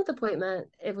his month appointment,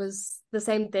 it was the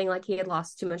same thing. Like he had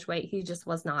lost too much weight. He just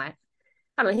was not,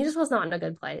 I don't know, he just was not in a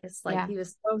good place. Like he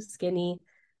was so skinny.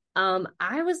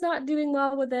 I was not doing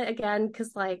well with it again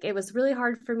because like it was really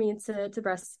hard for me to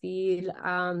breastfeed.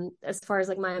 As far as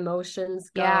like my emotions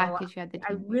go, because you had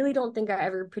I really don't think I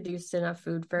ever produced enough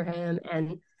food for him.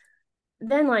 And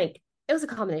then like it was a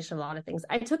combination of a lot of things.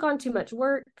 I took on too much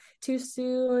work too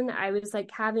soon. I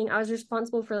was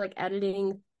responsible for like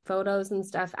editing photos and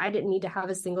stuff. I didn't need to have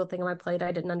a single thing on my plate.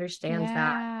 I didn't understand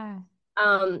that.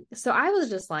 So I was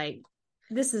just like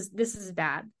this is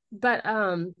bad. But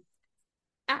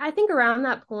I think around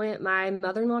that point, my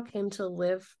mother-in-law came to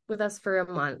live with us for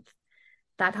a month.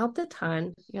 That helped a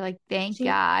ton. You're like, thank She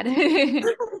God.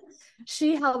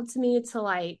 she helped me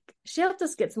to she helped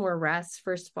us get some more rest,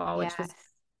 first of all, which was, Yes.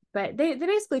 but they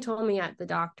basically told me at the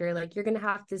doctor, like, you're gonna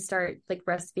have to start like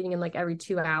breastfeeding in like every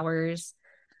 2 hours,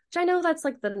 which I know that's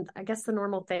like I guess the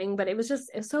normal thing, but it was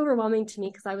so overwhelming to me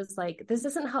because I was like, this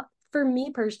isn't how, for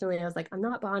me personally, I was like, I'm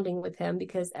not bonding with him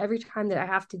because every time that I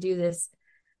have to do this,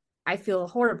 I feel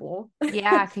horrible.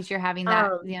 Yeah, because you're having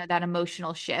that, um, that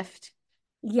emotional shift.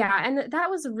 yeah, and that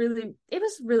was it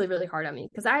was really, really hard on me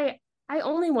because I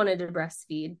only wanted to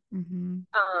breastfeed. Mm-hmm.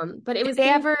 But it Did was they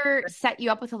getting, ever set you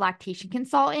up with a lactation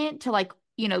consultant to like,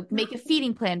 make a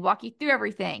feeding plan, walk you through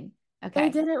everything? they Okay.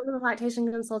 didn't with a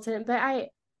lactation consultant, but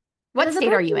What the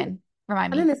state are you person, in?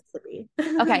 Remind I'm in me. Mississippi.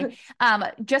 Okay.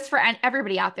 Just for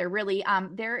everybody out there, really,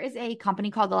 there is a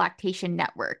company called the Lactation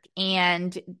Network,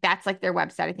 and that's like their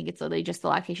website. I think it's literally just the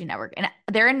Lactation Network. And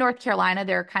they're in North Carolina.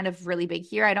 They're kind of really big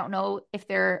here. I don't know if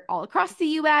they're all across the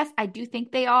US. I do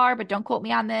think they are, but don't quote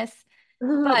me on this.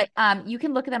 But you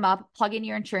can look them up, plug in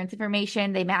your insurance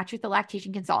information. They match with the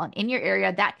lactation consultant in your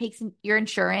area. That takes your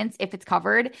insurance if it's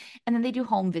covered. And then they do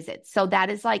home visits. So that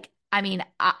is like, I mean,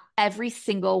 every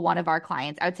single one of our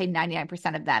clients, I would say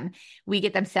 99% of them, we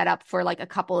get them set up for like a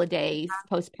couple of days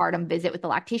postpartum visit with the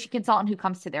lactation consultant who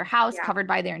comes to their house Yeah. covered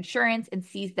by their insurance and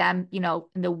sees them, in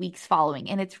the weeks following.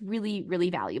 And it's really,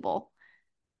 really valuable.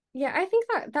 Yeah, I think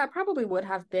that probably would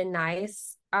have been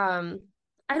nice. I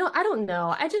don't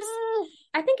know.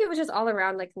 I think it was just all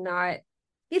around like not,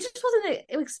 it just wasn't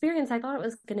an experience I thought it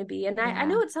was going to be. And I Yeah.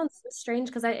 know it sounds strange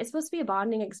because it's supposed to be a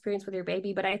bonding experience with your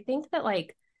baby, but I think that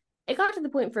like it got to the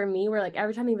point for me where like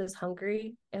every time he was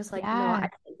hungry, it was like, no, I Yeah.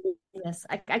 can't do this.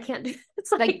 I can't do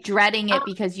it's Like like, dreading um, it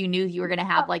because you knew you were going to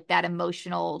have like that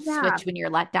emotional yeah. switch when your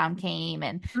letdown came.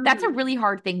 And that's a Mhm. really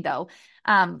hard thing though.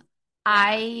 Um, Yeah.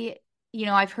 I,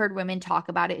 I've heard women talk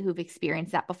about it who've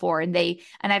experienced that before and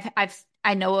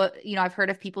I know, I've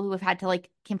heard of people who have had to like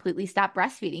completely stop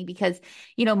breastfeeding because,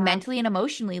 Yeah. mentally and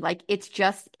emotionally, like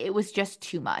it was just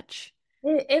too much.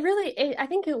 It really, I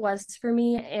think it was for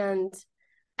me. And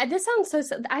this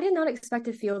sounds I did not expect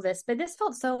to feel this, but this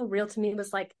felt so real to me. It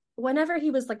was like whenever he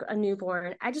was like a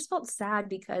newborn, I just felt sad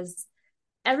because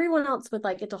everyone else would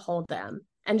like get to hold them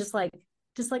and just like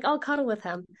I'll cuddle with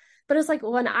him. But it's like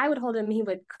when I would hold him, he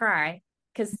would cry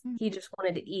because Mhm. he just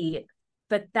wanted to eat.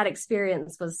 But that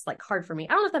experience was like hard for me.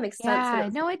 I don't know if that makes sense, but Yeah,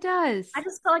 no, it does. I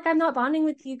just felt like I'm not bonding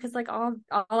with you because like all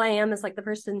I am is like the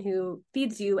person who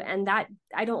feeds you, and that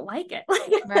I don't like it.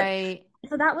 Right.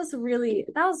 So that was really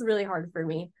hard for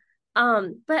me.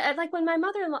 But like when my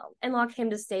mother-in-law came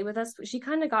to stay with us, she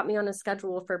kind of got me on a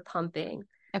schedule for pumping.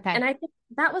 Okay. And I think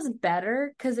that was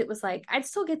better because it was like I'd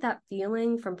still get that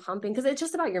feeling from pumping because it's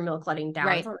just about your milk letting down.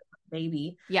 It's Right. not like a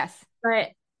baby. Yes.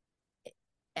 But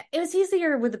it was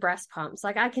easier with the breast pumps.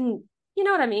 Like I can, you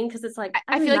know what I mean? Because it's like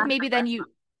I every feel like matter maybe of then breast you,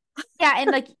 pump.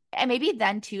 yeah, and maybe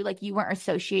then too, like you weren't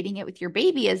associating it with your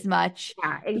baby as much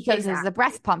Yeah, because it was the exactly.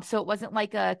 breast pump. So it wasn't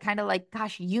like a kind of like,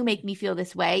 gosh, you make me feel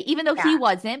this way, even though he Yeah,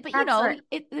 wasn't, but that's what.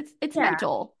 it's Yeah,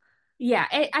 mental. yeah,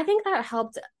 I think that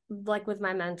helped like with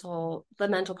the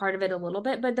mental part of it a little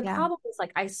bit, but the Yeah. problem is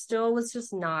like I still was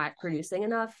just not producing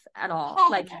enough at all.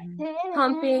 Like Mhm.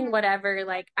 pumping, whatever.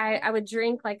 Like I would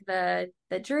drink like the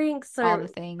drinks All the or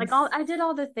like things. all I did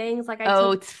all the things. Like I took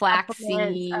Oats,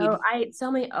 supplements. Oh, flaxseed, I ate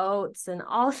so many oats and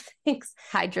all things.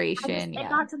 hydration. It Yeah.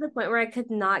 got to the point where I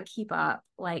could not keep up.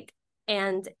 Like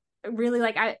and really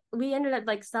like we ended up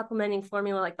like supplementing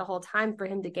formula like the whole time for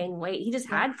him to gain weight. He just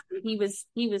Yeah. had to.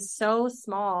 He was so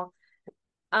small.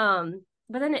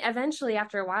 But then eventually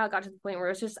after a while it got to the point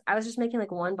where I was just making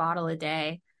like one bottle a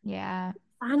day. Yeah.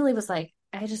 Finally was like,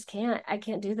 I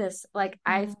can't do this. Like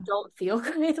I Yeah. don't feel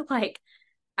good. Like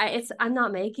I'm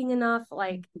not making enough.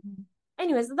 Like Mhm.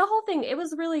 anyways, the whole thing, it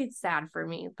was really sad for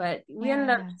me. But we ended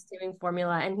up Yeah. just doing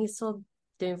formula and he's still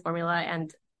doing formula,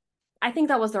 and I think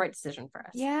that was the right decision for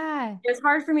us. Yeah. It was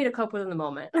hard for me to cope with in the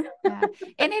moment. Yeah.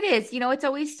 And it is, it's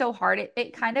always so hard.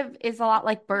 It kind of is a lot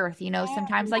like birth,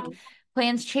 sometimes like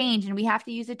plans change and we have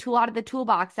to use a tool out of the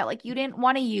toolbox that like you didn't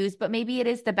want to use, but maybe it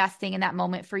is the best thing in that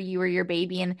moment for you or your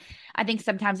baby. And I think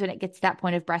sometimes when it gets to that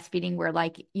point of breastfeeding where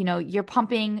like, you're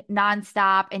pumping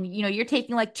nonstop and, you're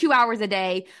taking like 2 hours a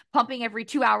day, pumping every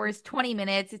 2 hours, 20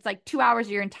 minutes. It's like 2 hours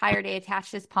of your entire day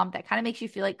attached to this pump that kind of makes you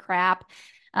feel like crap.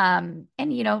 And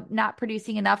not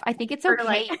producing enough. I think it's Or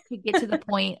like, okay to get to the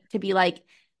point to be like,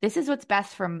 this is what's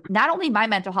best for not only my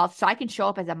mental health, so I can show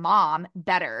up as a mom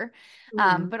better,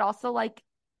 mhm. but also like,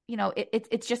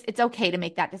 it's just it's okay to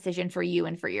make that decision for you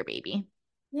and for your baby.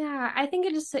 Yeah, I think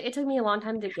it took me a long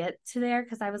time to get to there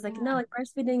because I was like, no, like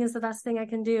breastfeeding is the best thing I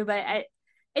can do, but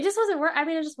it just wasn't work. I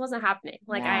mean, it just wasn't happening.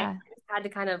 Like I Yeah. had to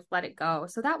kind of let it go.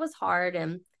 So that was hard.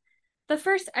 And the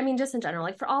first, I mean, just in general,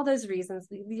 like for all those reasons,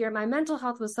 my mental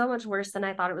health was so much worse than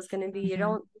I thought it was going to be.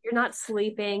 Mm-hmm. You're not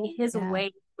sleeping. His Yeah.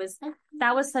 weight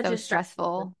that was such So a stress.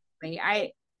 stressful.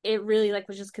 It really like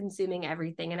was just consuming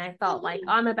everything. And I felt like,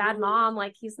 oh, I'm a bad mom.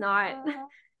 Like he's not,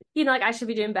 like I should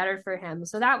be doing better for him.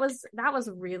 So that was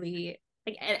really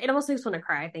like, it almost makes me want to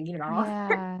cry thinking about it.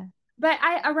 Yeah. But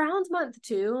around month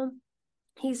 2,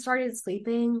 he started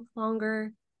sleeping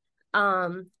longer.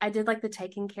 I did like the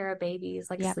taking care of babies,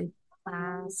 like Yep. sleep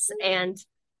class, and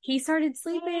he started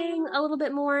sleeping a little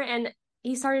bit more and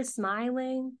he started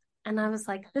smiling. And I was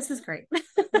like, this is great.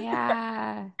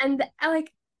 Yeah. And I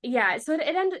like, yeah, so it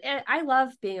ended. I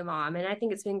love being a mom and I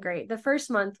think it's been great. The first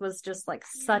month was just like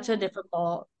such a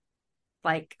difficult,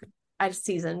 like,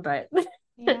 season, but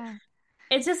Yeah.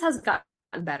 it just has gotten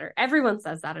better. Everyone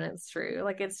says that and it's true.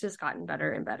 Like, it's just gotten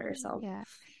better and better. So, Yeah.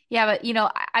 Yeah, but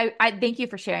I thank you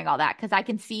for sharing all that because I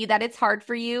can see that it's hard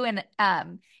for you and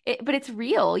but it's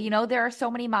real. There are so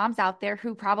many moms out there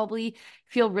who probably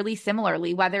feel really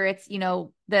similarly, whether it's,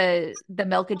 the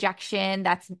milk ejection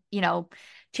that's,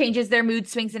 changes their mood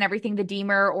swings and everything, the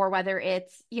D-MER, or whether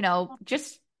it's,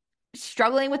 just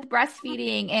struggling with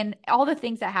breastfeeding and all the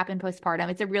things that happen postpartum.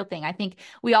 It's a real thing. I think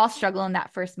we all struggle in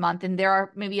that first month, and there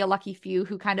are maybe a lucky few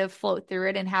who kind of float through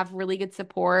it and have really good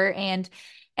support and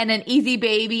an easy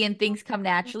baby and things come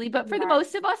naturally. But for the yeah.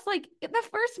 most of us, like the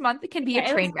first month, it can be a Yeah, it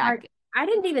was train hard. wreck. I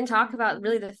didn't even talk about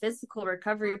really the physical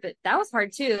recovery, but that was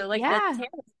hard too. Like Yeah.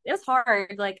 it was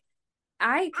hard. Like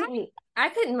I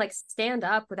couldn't like stand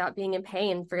up without being in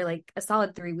pain for like a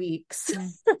solid 3 weeks.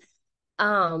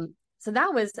 Mm, So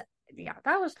that was, yeah,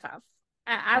 that was tough.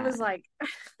 I yeah. was like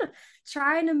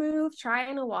trying to move,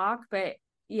 trying to walk, but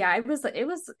yeah, it was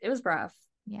rough.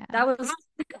 Yeah. That was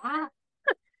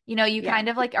You yeah, kind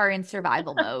of like are in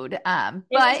survival mode. it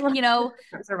was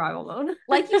But survival mode.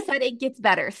 like you said, it gets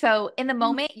better. So in the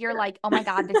moment, you're like, oh my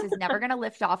God, this is never going to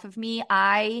lift off of me.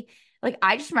 I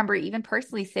just remember even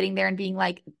personally sitting there and being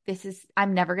like,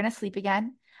 I'm never going to sleep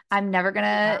again. I'm never going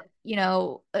Yeah. to,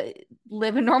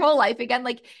 live a normal life again.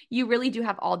 Like you really do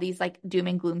have all these like doom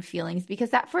and gloom feelings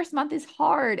because that first month is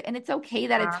hard and it's okay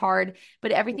that it's hard,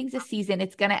 but everything's a season.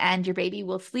 It's going to end. Your baby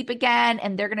will sleep again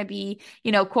and they're going to be,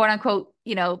 quote unquote,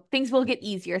 things will get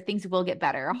easier. Things will get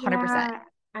better 100%. Yeah.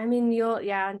 I mean,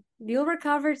 you'll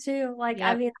recover too. Like, I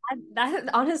Yep. mean, that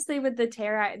honestly with the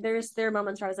tear, there are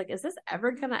moments where I was like, is this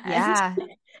ever gonna end? Yeah.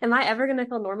 Am I ever gonna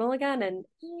feel normal again? And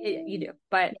you do,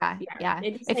 but Yeah. yeah, Yeah.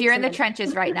 it just If takes you're a in the minute.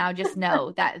 trenches right now, just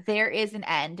know that there is an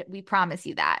end. We promise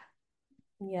you that.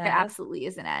 There Yes. absolutely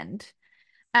is an end.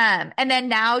 And then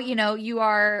now, you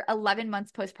are 11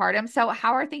 months postpartum. So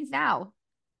how are things now?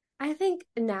 I think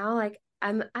now, like,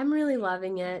 I'm really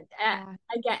loving it. Yeah.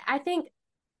 Again, I think,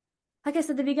 like I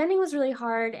said, the beginning was really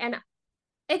hard, and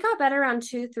it got better around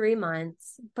 2, 3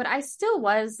 months, but I still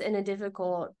was in a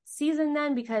difficult season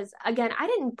then because again, I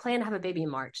didn't plan to have a baby in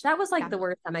March. That was like Yeah. the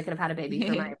worst time I could have had a baby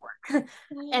for my work.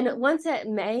 And once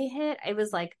May hit, it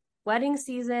was like wedding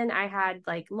season. I had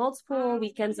like multiple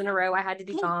weekends in a row. I had to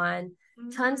be gone,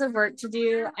 tons of work to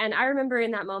do. And I remember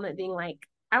in that moment being like,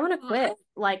 I want to quit.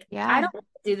 Like, I Yeah. don't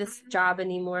do this job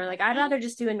anymore. Like, I'd rather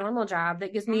just do a normal job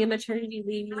that gives me a maternity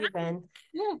leave. And,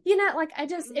 like,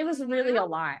 it was really a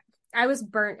lot. I was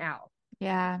burnt out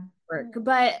Yeah. work.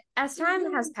 But as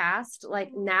time has passed,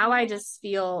 like now I just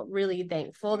feel really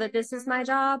thankful that this is my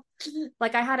job.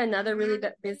 Like I had another really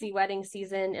busy wedding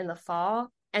season in the fall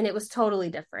and it was totally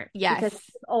different because he Yes.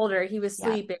 was older, he was Yeah.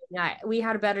 sleeping. We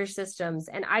had better systems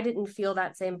and I didn't feel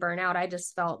that same burnout. I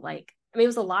just felt like, I mean, it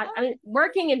was a lot. I mean,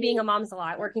 working and being a mom's a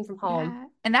lot, working from home. Yeah.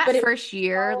 And that But it was first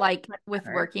year, so like much with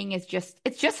better. working it's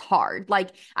just hard. Like,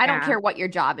 I don't Yeah. care what your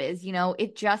job is,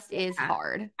 it just is Yeah.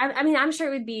 hard. I mean, I'm sure it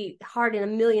would be hard in a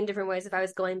million different ways if I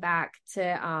was going back to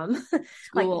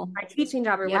like School. my teaching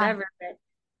job or Yeah. whatever. But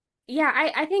yeah,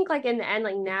 I think like in the end,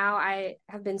 like now I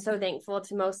have been so thankful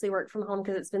to mostly work from home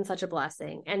because it's been such a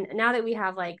blessing. And now that we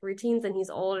have like routines and he's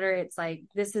older, it's like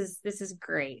this is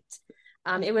great.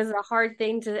 It was a hard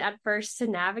thing to at first to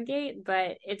navigate,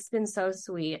 but it's been so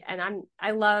sweet, and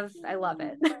I love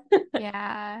it.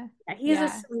 Yeah. Yeah, he's a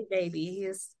Yeah. sweet baby.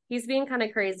 He's being kind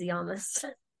of crazy on this.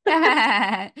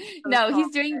 No, he's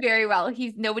doing very well.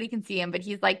 Nobody can see him, but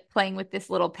he's like playing with this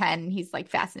little pen. He's like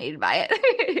fascinated by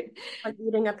it. Like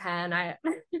eating a pen. Yeah,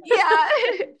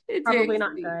 it's probably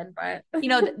not good, but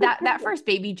that first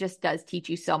baby just does teach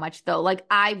you so much though. Like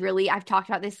I've talked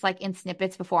about this like in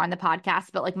snippets before on the podcast,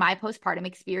 but like my postpartum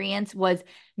experience was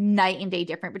night and day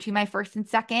different between my first and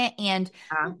second, and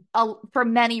for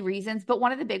many reasons. But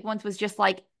one of the big ones was just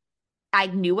like I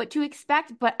knew what to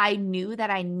expect, but I knew that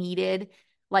I needed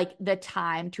like the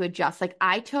time to adjust. Like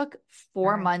I took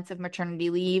 4 months of maternity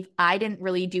leave. I didn't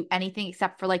really do anything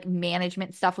except for like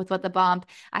management stuff with What the Bump.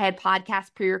 I had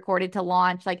podcasts pre-recorded to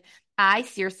launch. Like I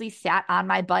seriously sat on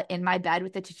my butt in my bed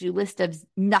with a to-do list of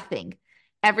nothing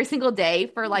every single day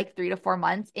for like 3 to 4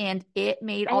 months. And it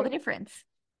made all the difference.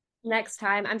 Next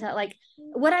time I'm like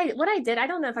what I did, I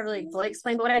don't know if I really fully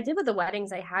explained, but what I did with the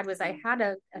weddings I had was I had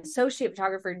a associate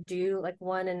photographer do like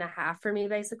 1.5 for me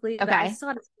basically. Okay. But I still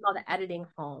had to do all the editing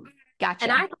home. Gotcha.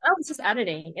 And I was just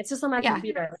editing. It's just on my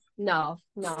computer. No.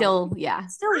 Still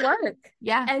work.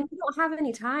 Yeah. And you don't have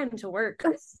any time to work.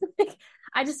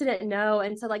 I just didn't know.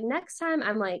 And so like next time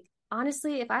I'm like,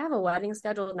 honestly, if I have a wedding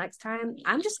scheduled next time,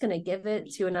 I'm just going to give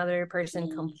it to another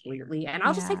person completely. And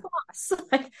I'll just take the loss.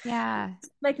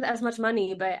 Make as much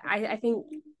money. But I think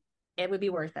it would be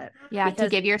worth it. Yeah. To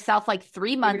give yourself like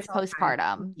 3 months postpartum.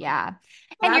 Time. Yeah.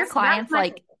 And your clients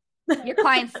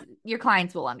your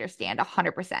clients will understand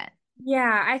 100%.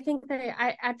 Yeah. I think that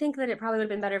it probably would have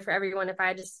been better for everyone if I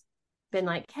had just been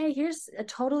like, hey, here's a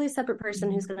totally separate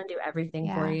person who's going to do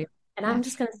everything for you. And I'm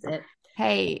just going to sit.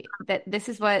 Hey, this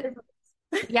is what,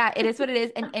 it is what it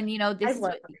is. And, you know, this is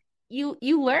what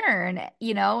you learn,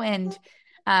 you know, and,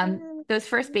 those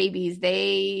first babies,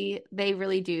 they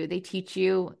really do. They teach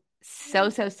you so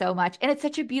much. And it's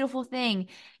such a beautiful thing,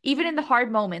 even in the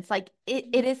hard moments. Like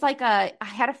it is like I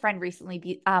had a friend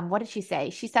recently, what did she say?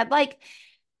 She said like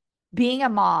being a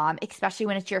mom, especially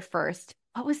when it's your first,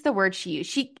 what was the word she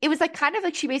used? It was like kind of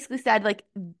like she basically said like,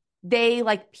 they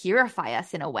like purify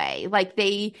us in a way. Like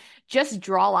they just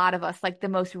draw out of us like the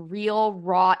most real,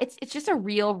 raw. It's just a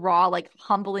real, raw, like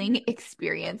humbling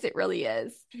experience. It really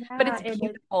is. But it's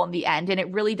beautiful in the end. And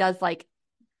it really does like,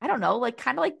 I don't know, like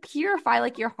kind of like purify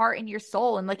like your heart and your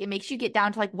soul. And like it makes you get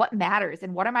down to like what matters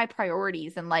and what are my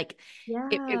priorities. And like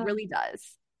it really does.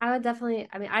 I would definitely,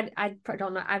 I mean, I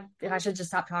don't know if I should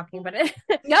just stop talking, but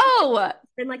no, it's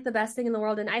been like the best thing in the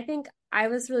world. And I think I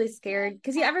was really scared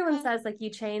because everyone says like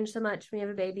you change so much when you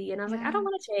have a baby. And I was like, I don't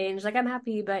want to change. Like I'm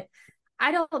happy, but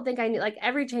I don't think I need, like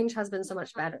every change has been so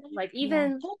much better. Like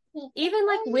even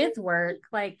like with work,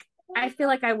 like I feel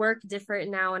like I work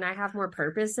different now and I have more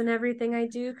purpose in everything I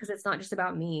do because it's not just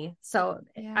about me. So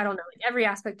I don't know, like every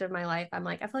aspect of my life, I'm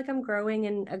like, I feel like I'm growing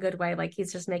in a good way. Like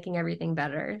he's just making everything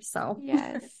better. So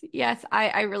yes,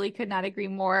 I really could not agree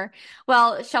more.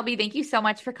 Well, Shelby, thank you so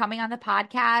much for coming on the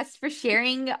podcast, for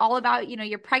sharing all about, you know,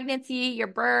 your pregnancy, your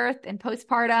birth and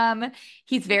postpartum.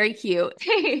 He's very cute.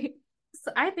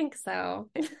 I think so.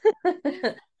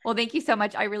 Well, thank you so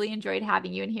much. I really enjoyed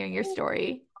having you and hearing your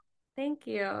story. Thank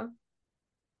you.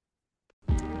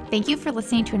 Thank you for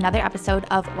listening to another episode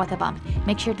of What the Bump.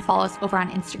 Make sure to follow us over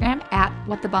on Instagram at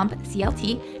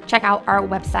WhatTheBumpCLT. Check out our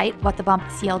website,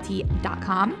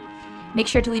 whatthebumpclt.com. Make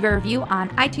sure to leave a review on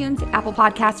iTunes, Apple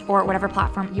Podcasts, or whatever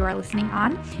platform you are listening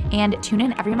on. And tune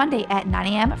in every Monday at 9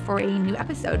 a.m. for a new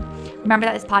episode. Remember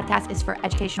that this podcast is for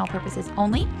educational purposes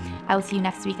only. I will see you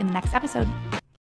next week in the next episode.